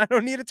and I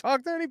don't need to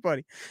talk to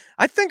anybody.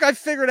 I think I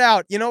figured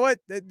out, you know what?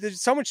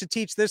 Someone should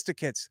teach this to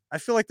kids. I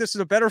feel like this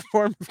is a better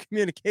form of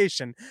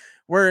communication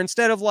where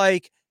instead of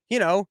like, you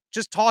know,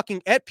 just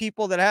talking at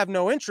people that have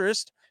no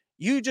interest,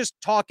 you just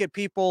talk at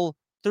people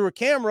through a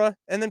camera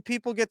and then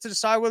people get to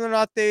decide whether or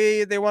not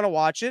they want to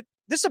watch it.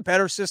 This is a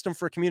better system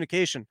for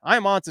communication. I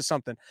am onto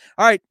something.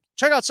 All right.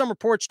 Check out Summer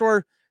Porch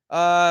Store.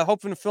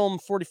 Hoping to film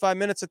 45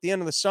 minutes at the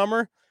end of the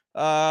summer.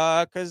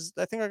 Because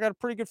I think I got a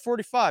pretty good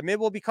 45. Maybe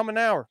it'll become an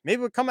hour. Maybe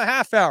it'll become a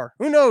half hour.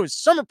 Who knows?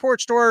 Summer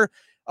Porch Store.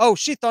 Oh,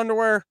 Sheath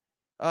Underwear.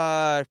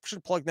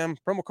 Should plug them.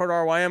 Promo code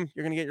RYM.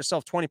 You're going to get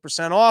yourself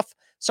 20% off.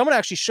 Someone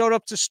actually showed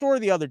up to store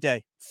the other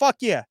day. Fuck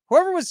yeah.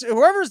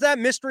 Whoever's that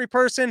mystery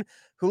person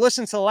who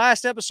listened to the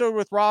last episode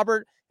with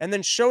Robert and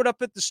then showed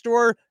up at the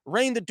store,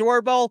 rang the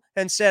doorbell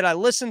and said, I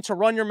listened to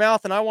Run Your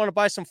Mouth and I want to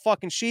buy some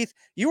fucking Sheath.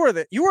 You are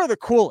the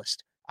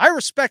coolest. I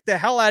respect the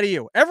hell out of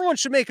you. Everyone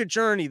should make a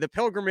journey, the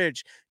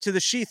pilgrimage to the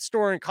Sheath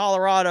store in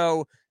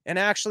Colorado, and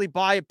actually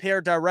buy a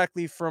pair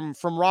directly from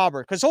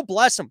Robert, because he'll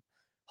bless them.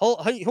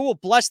 He will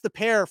bless the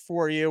pair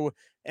for you,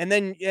 and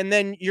then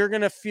you're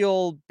gonna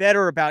feel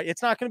better about it.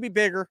 It's not gonna be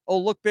bigger.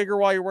 It'll look bigger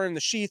while you're wearing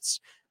the sheaths.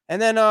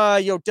 And then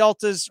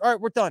Deltas. All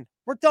right, we're done.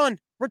 We're done,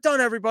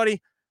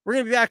 everybody. We're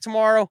gonna be back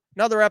tomorrow,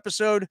 another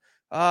episode.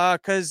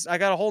 Because I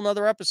got a whole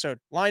nother episode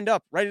lined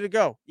up, ready to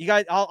go. You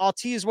guys, I'll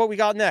tease what we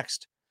got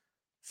next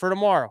for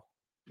tomorrow.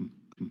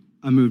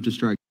 I moved to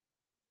strike.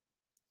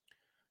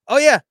 Oh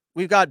yeah,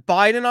 we've got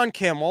Biden on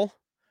Kimmel.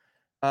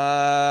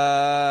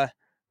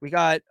 We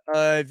got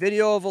a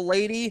video of a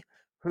lady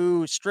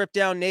who stripped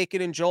down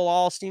naked in Joel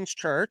Osteen's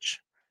church.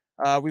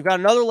 We've got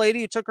another lady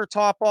who took her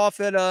top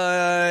off at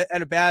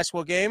a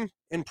basketball game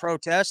in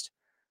protest.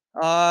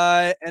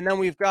 And then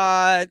we've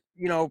got,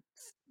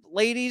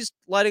 ladies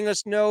letting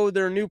us know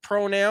their new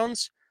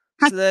pronouns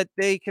so that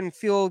they can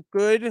feel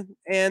good.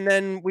 And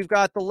then we've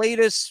got the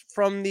latest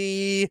from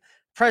the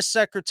press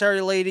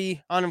secretary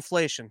lady on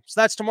inflation. So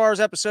that's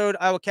tomorrow's episode.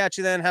 I will catch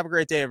you then. Have a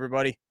great day,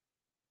 everybody.